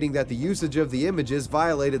 stating that the usage of the images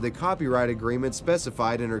violated the copyright agreement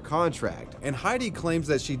specified in her contract. And Heidi claims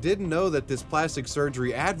that she didn't know that this plastic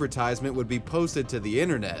surgery advertisement would be posted to the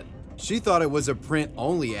internet. She thought it was a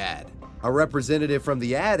print-only ad. A representative from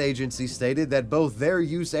the ad agency stated that both their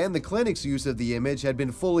use and the clinic's use of the image had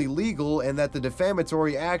been fully legal and that the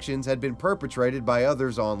defamatory actions had been perpetrated by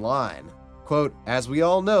others online. Quote, "As we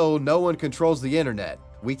all know, no one controls the internet.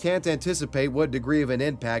 We can't anticipate what degree of an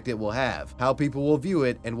impact it will have, how people will view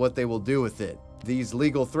it, and what they will do with it." These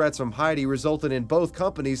legal threats from Heidi resulted in both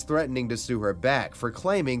companies threatening to sue her back for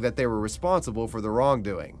claiming that they were responsible for the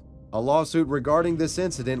wrongdoing. A lawsuit regarding this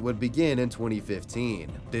incident would begin in 2015.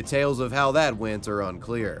 Details of how that went are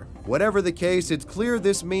unclear. Whatever the case, it's clear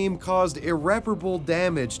this meme caused irreparable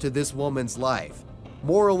damage to this woman's life.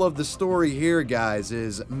 Moral of the story here, guys,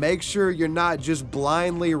 is make sure you're not just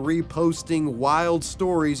blindly reposting wild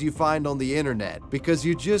stories you find on the internet, because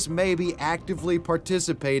you just may be actively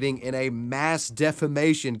participating in a mass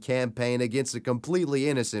defamation campaign against a completely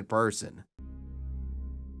innocent person.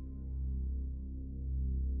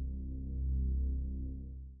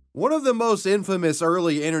 One of the most infamous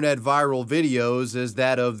early internet viral videos is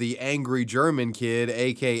that of the angry German kid,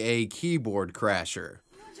 aka Keyboard Crasher.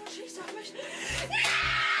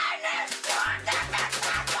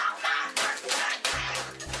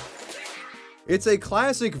 It's a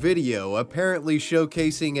classic video apparently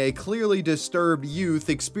showcasing a clearly disturbed youth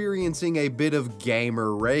experiencing a bit of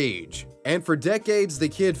gamer rage. And for decades, the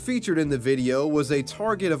kid featured in the video was a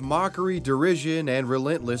target of mockery, derision, and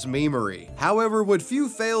relentless memery. However, what few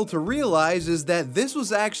fail to realize is that this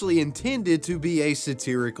was actually intended to be a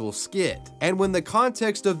satirical skit. And when the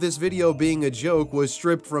context of this video being a joke was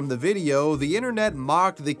stripped from the video, the internet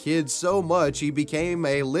mocked the kid so much he became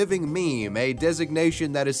a living meme, a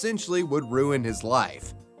designation that essentially would ruin his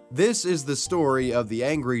life. This is the story of the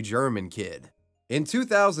angry German kid. In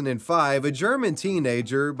 2005, a German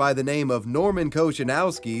teenager by the name of Norman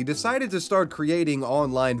Kochanowski decided to start creating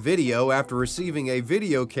online video after receiving a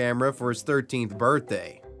video camera for his 13th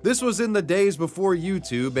birthday. This was in the days before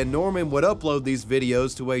YouTube, and Norman would upload these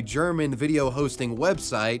videos to a German video hosting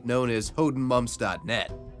website known as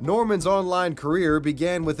hodenmumps.net. Norman's online career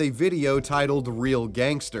began with a video titled Real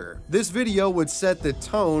Gangster. This video would set the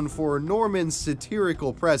tone for Norman's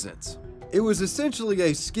satirical presence. It was essentially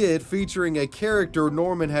a skit featuring a character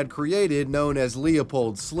Norman had created known as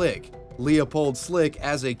Leopold Slick. Leopold Slick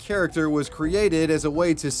as a character was created as a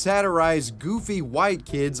way to satirize goofy white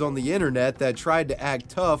kids on the internet that tried to act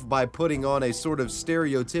tough by putting on a sort of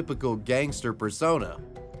stereotypical gangster persona.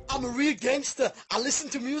 I'm a real gangster. I listen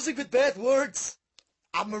to music with bad words.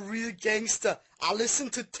 I'm a real gangster. I listen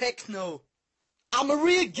to techno. I'm a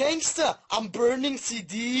real gangster. I'm burning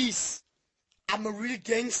CDs. I'm a real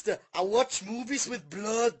gangster. I watch movies with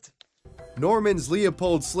blood. Norman's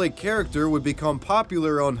Leopold Slick character would become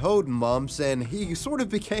popular on Hodenmumps, and he sort of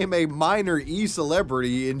became a minor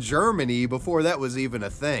e-celebrity in Germany before that was even a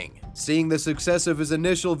thing. Seeing the success of his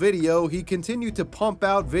initial video, he continued to pump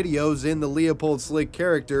out videos in the Leopold Slick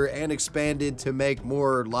character and expanded to make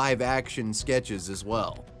more live-action sketches as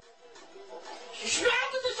well.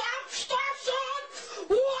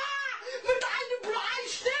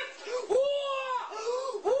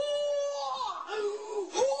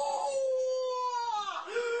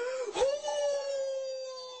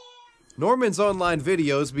 Norman's online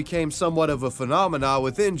videos became somewhat of a phenomenon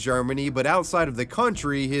within Germany, but outside of the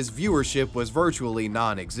country, his viewership was virtually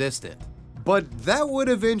non-existent. But that would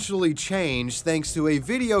eventually change thanks to a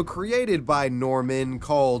video created by Norman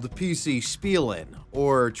called PC Spielen,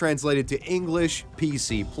 or translated to English,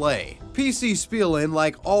 PC Play. PC Spielen,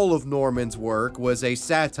 like all of Norman's work, was a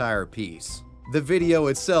satire piece. The video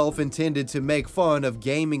itself intended to make fun of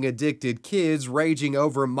gaming-addicted kids raging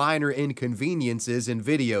over minor inconveniences in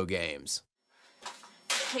video games.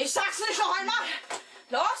 Ich sag's nicht noch einmal.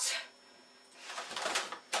 Los!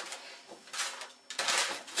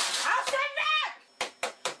 Auf den Weg!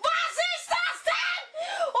 Was ist das denn?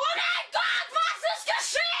 Oh mein Gott, was ist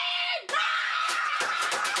geschehen?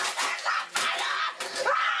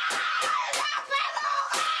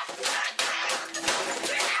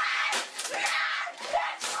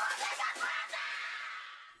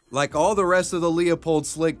 Like all the rest of the Leopold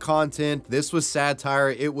Slick content, this was satire,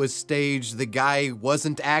 it was staged, the guy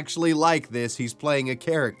wasn't actually like this, he's playing a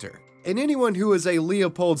character. And anyone who is a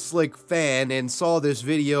Leopold Slick fan and saw this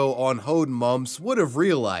video on Hodemumps would have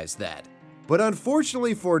realized that. But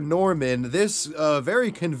unfortunately for Norman, this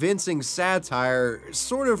very convincing satire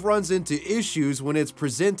sort of runs into issues when it's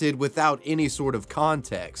presented without any sort of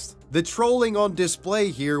context. The trolling on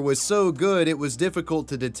display here was so good it was difficult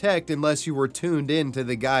to detect unless you were tuned in to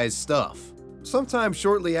the guy's stuff. Sometime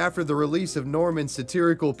shortly after the release of Norman's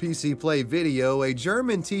satirical PC Play video, a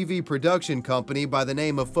German TV production company by the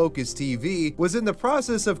name of Focus TV was in the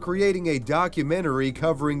process of creating a documentary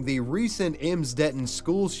covering the recent Emsdetten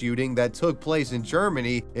school shooting that took place in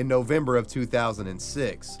Germany in November of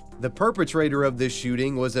 2006. The perpetrator of this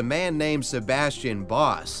shooting was a man named Sebastian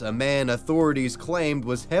Boss, a man authorities claimed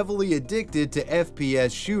was heavily addicted to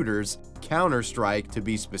FPS shooters, Counter-Strike to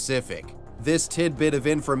be specific. This tidbit of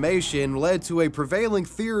information led to a prevailing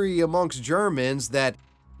theory amongst Germans that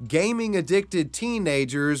gaming-addicted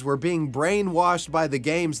teenagers were being brainwashed by the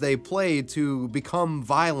games they played to become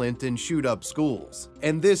violent and shoot up schools.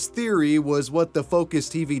 And this theory was what the Focus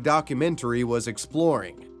TV documentary was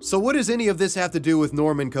exploring. So what does any of this have to do with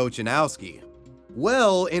Norman Kochanowski?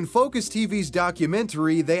 Well, in Focus TV's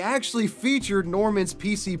documentary, they actually featured Norman's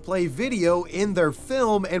PC Play video in their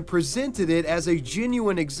film and presented it as a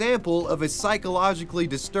genuine example of a psychologically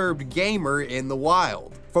disturbed gamer in the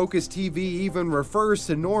wild. Focus TV even refers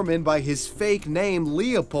to Norman by his fake name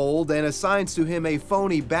Leopold and assigns to him a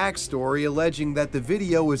phony backstory alleging that the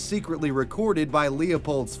video was secretly recorded by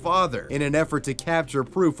Leopold's father in an effort to capture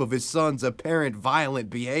proof of his son's apparent violent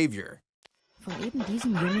behavior. Von eben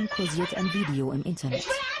diesem Jungen kursiert ein Video im Internet.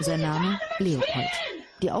 Sein Name Leopold.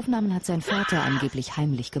 Die Aufnahmen hat sein Vater angeblich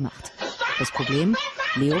heimlich gemacht. Das Problem?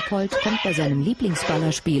 Leopold kommt bei seinem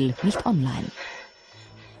Lieblingsballerspiel nicht online.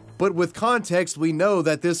 But with context, we know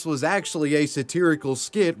that this was actually a satirical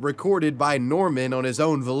skit recorded by Norman on his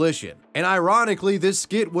own volition. And ironically, this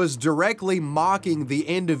skit was directly mocking the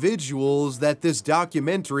individuals that this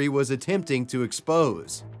documentary was attempting to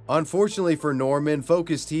expose. Unfortunately for Norman,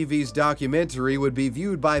 Focus TV's documentary would be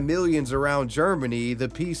viewed by millions around Germany, the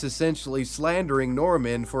piece essentially slandering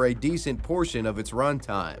Norman for a decent portion of its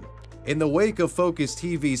runtime. In the wake of Focus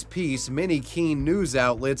TV's piece, many keen news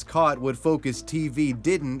outlets caught what Focus TV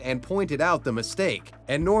didn't and pointed out the mistake,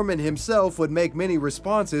 and Norman himself would make many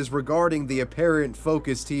responses regarding the apparent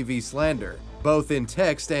Focus TV slander, both in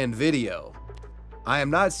text and video. I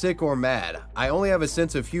am not sick or mad. I only have a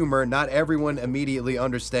sense of humor not everyone immediately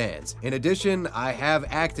understands. In addition, I have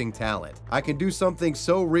acting talent. I can do something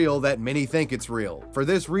so real that many think it's real. For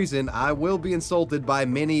this reason, I will be insulted by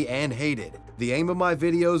many and hated. The aim of my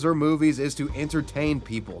videos or movies is to entertain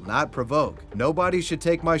people, not provoke. Nobody should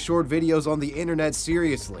take my short videos on the internet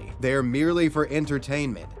seriously. They are merely for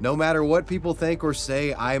entertainment. No matter what people think or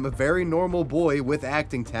say, I am a very normal boy with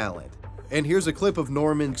acting talent. And here's a clip of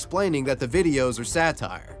Norman explaining that the videos are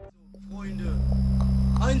satire. Freunde,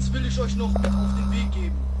 eins will ich euch noch mit auf den Weg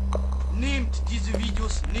geben. Nehmt diese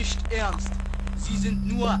Videos nicht ernst. Sie sind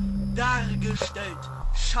nur dargestellt,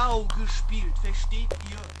 Schau gespielt, versteht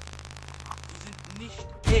ihr? Sie sind nicht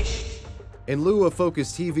echt. In lieu of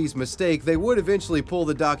Focus TV's mistake, they would eventually pull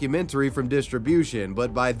the documentary from distribution,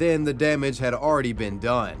 but by then the damage had already been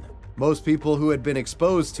done. Most people who had been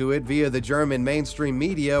exposed to it via the German mainstream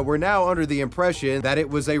media were now under the impression that it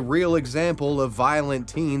was a real example of violent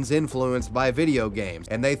teens influenced by video games,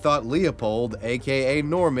 and they thought Leopold, aka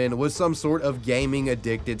Norman, was some sort of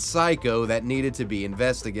gaming-addicted psycho that needed to be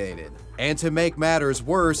investigated. And to make matters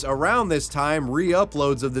worse, around this time,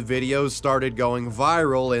 re-uploads of the videos started going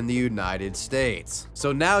viral in the United States.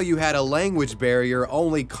 So now you had a language barrier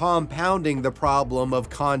only compounding the problem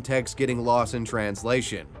of context getting lost in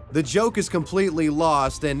translation. The joke is completely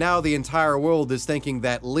lost, and now the entire world is thinking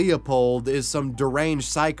that Leopold is some deranged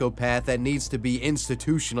psychopath that needs to be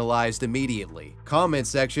institutionalized immediately. Comment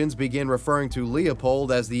sections begin referring to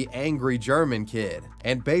Leopold as the angry German kid,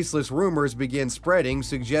 and baseless rumors begin spreading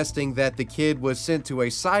suggesting that the kid was sent to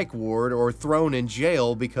a psych ward or thrown in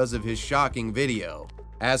jail because of his shocking video.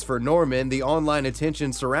 As for Norman, the online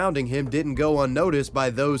attention surrounding him didn't go unnoticed by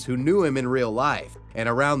those who knew him in real life, and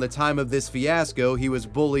around the time of this fiasco, he was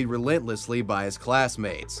bullied relentlessly by his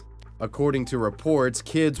classmates. According to reports,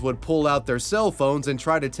 kids would pull out their cell phones and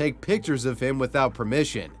try to take pictures of him without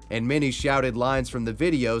permission, and many shouted lines from the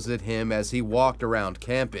videos at him as he walked around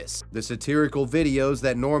campus. The satirical videos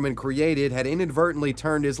that Norman created had inadvertently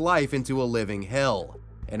turned his life into a living hell.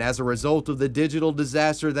 And as a result of the digital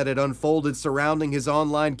disaster that had unfolded surrounding his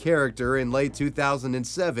online character in late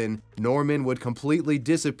 2007, Norman would completely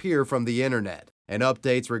disappear from the internet, and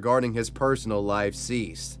updates regarding his personal life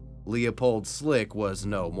ceased. Leopold Slick was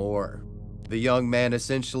no more. The young man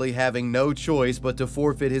essentially having no choice but to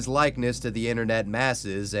forfeit his likeness to the internet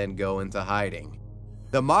masses and go into hiding.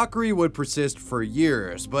 The mockery would persist for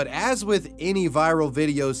years, but as with any viral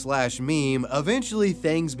video / meme, eventually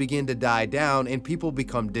things begin to die down and people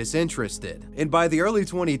become disinterested. And by the early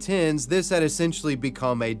 2010s, this had essentially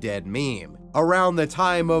become a dead meme. Around the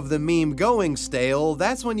time of the meme going stale,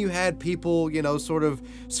 that's when you had people, sort of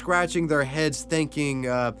scratching their heads thinking,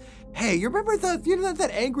 hey, you remember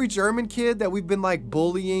that angry German kid that we've been like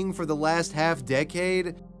bullying for the last half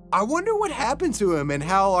decade? I wonder what happened to him and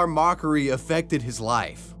how our mockery affected his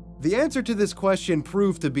life. The answer to this question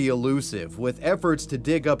proved to be elusive, with efforts to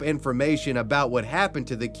dig up information about what happened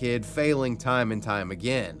to the kid failing time and time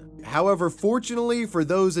again. However, fortunately for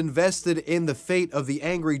those invested in the fate of the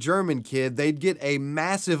angry German kid, they'd get a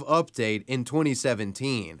massive update in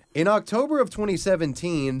 2017. In October of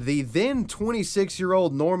 2017, the then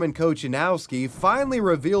 26-year-old Norman Kochanowski finally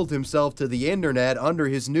revealed himself to the internet under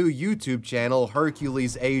his new YouTube channel,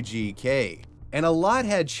 Hercules AGK. And a lot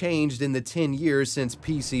had changed in the 10 years since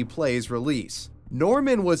PC Play's release.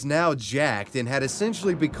 Norman was now jacked and had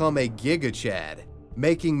essentially become a giga-chad,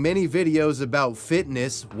 making many videos about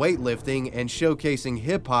fitness, weightlifting, and showcasing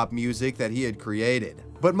hip-hop music that he had created.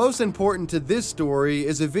 But most important to this story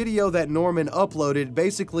is a video that Norman uploaded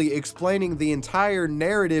basically explaining the entire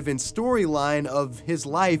narrative and storyline of his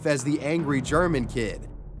life as the angry German kid.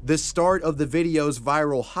 The start of the video's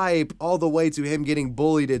viral hype, all the way to him getting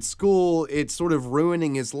bullied at school, it sort of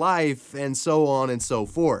ruining his life, and so on and so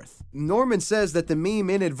forth. Norman says that the meme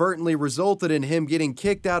inadvertently resulted in him getting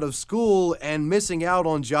kicked out of school and missing out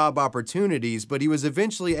on job opportunities, but he was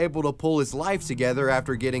eventually able to pull his life together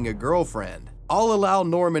after getting a girlfriend. I'll allow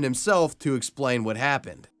Norman himself to explain what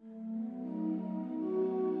happened.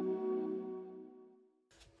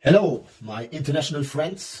 Hello, my international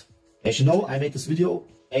friends. As you know, I made this video,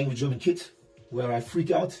 Angry German Kid, where I freak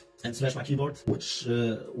out and smash my keyboard, which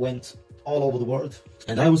went all over the world.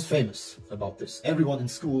 And I was famous about this. Everyone in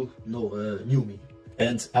school knew me.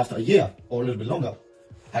 And after a year, or a little bit longer,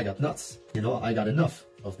 I got nuts. I got enough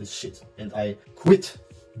of this shit. And I quit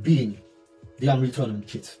being the Unreal Tournament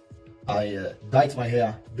kid. I dyed my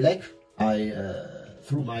hair black. I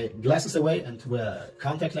threw my glasses away and wear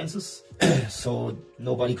contact lenses so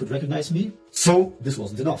nobody could recognize me. So this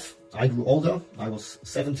wasn't enough. I grew older. I was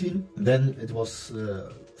 17. Then it was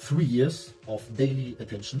 3 years of daily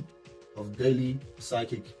attention, of daily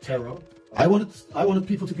psychic terror. I wanted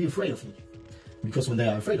people to be afraid of me, because when they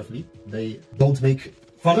are afraid of me, they don't make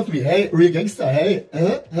fun of me. Hey, real gangster, hey,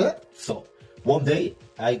 So one day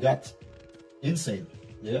I got insane.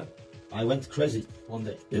 Yeah, I went crazy one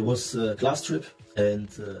day. It was a class trip, and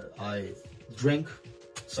I drank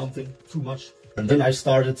something too much, and then I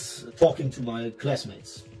started talking to my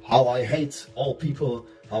classmates how I hate all people,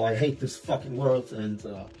 how I hate this fucking world, and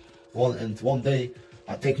one day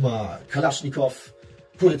I take my Kalashnikov,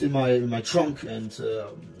 put it in my trunk, and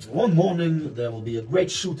one morning there will be a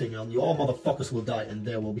great shooting and you all motherfuckers will die, and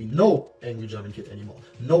there will be no angry German kid anymore.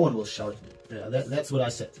 No one will shout at me. Yeah, that's what I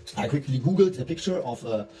said. I quickly googled a picture of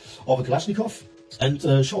a Kalashnikov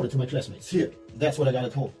and showed it to my classmates. Here, that's what I got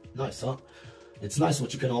at home. Nice, huh? It's nice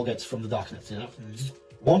what you can all get from the darknet, you know?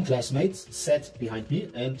 One classmate sat behind me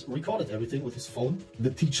and recorded everything with his phone.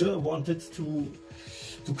 The teacher wanted to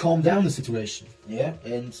calm down the situation, yeah,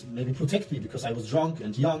 and maybe protect me because I was drunk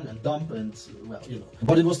and young and dumb and, well, you know.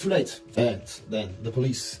 But it was too late. And then the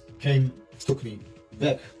police came, took me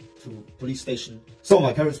back to police station. So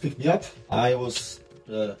my parents picked me up. I was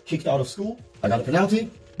kicked out of school. I got a penalty,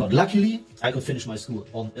 but luckily I could finish my school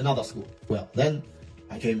on another school. Well, then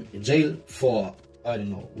I came in jail for, I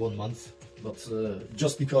don't know, 1 month. But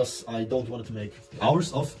just because I don't want to make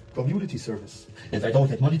hours of community service and I don't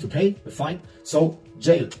have money to pay the fine, so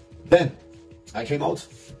jail. Then I came out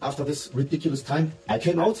after this ridiculous time. I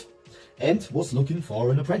came out and was looking for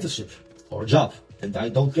an apprenticeship or a job, and I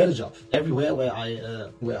don't get a job. Everywhere where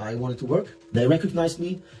I wanted to work, they recognized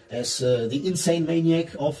me as the insane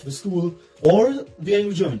maniac of the school or the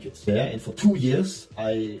angry German kid. Yeah, and for 2 years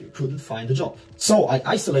I couldn't find a job. So I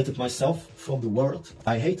isolated myself from the world.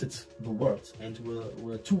 I hated the world, and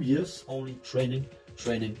were 2 years only training.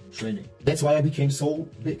 That's why I became so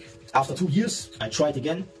big. After 2 years, I tried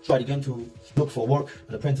again to look for work,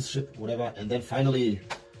 an apprenticeship, whatever, and then finally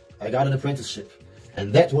I got an apprenticeship.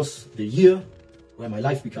 And that was the year where my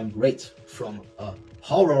life became great. From a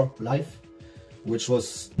horror life, which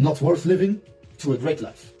was not worth living, to a great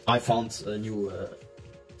life. I found a new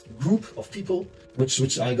group of people,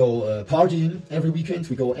 which I go partying every weekend.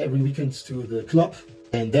 We go every weekend to the club.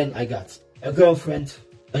 And then I got a girlfriend,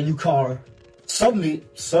 a new car.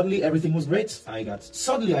 Suddenly everything was great.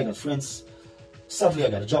 Suddenly I got friends. Suddenly I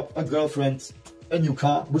got a job, a girlfriend, a new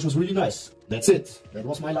car, which was really nice. That's it. That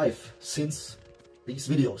was my life since these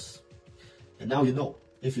videos. And now you know.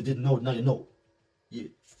 If you didn't know, now you know. Yeah.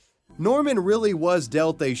 Norman really was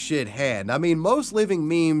dealt a shit hand. I mean, most living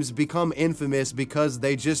memes become infamous because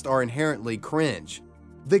they just are inherently cringe.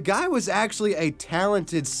 The guy was actually a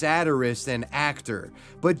talented satirist and actor,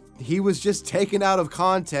 but he was just taken out of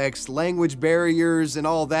context, language barriers and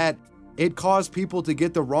all that. It caused people to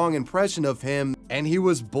get the wrong impression of him, and he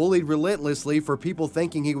was bullied relentlessly for people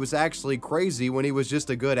thinking he was actually crazy when he was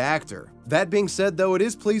just a good actor. That being said though, it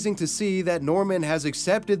is pleasing to see that Norman has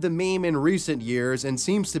accepted the meme in recent years and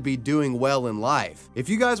seems to be doing well in life. If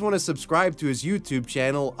you guys want to subscribe to his YouTube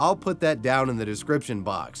channel, I'll put that down in the description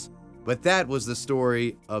box. But that was the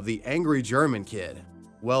story of the angry German kid.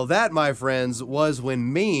 Well, that, my friends, was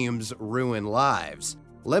when memes ruin lives.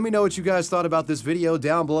 Let me know what you guys thought about this video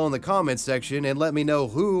down below in the comments section, and let me know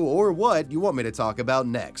who or what you want me to talk about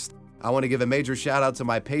next. I want to give a major shout out to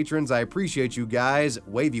my patrons. I appreciate you guys.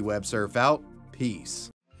 Wavy Web Surf out.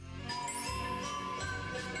 Peace.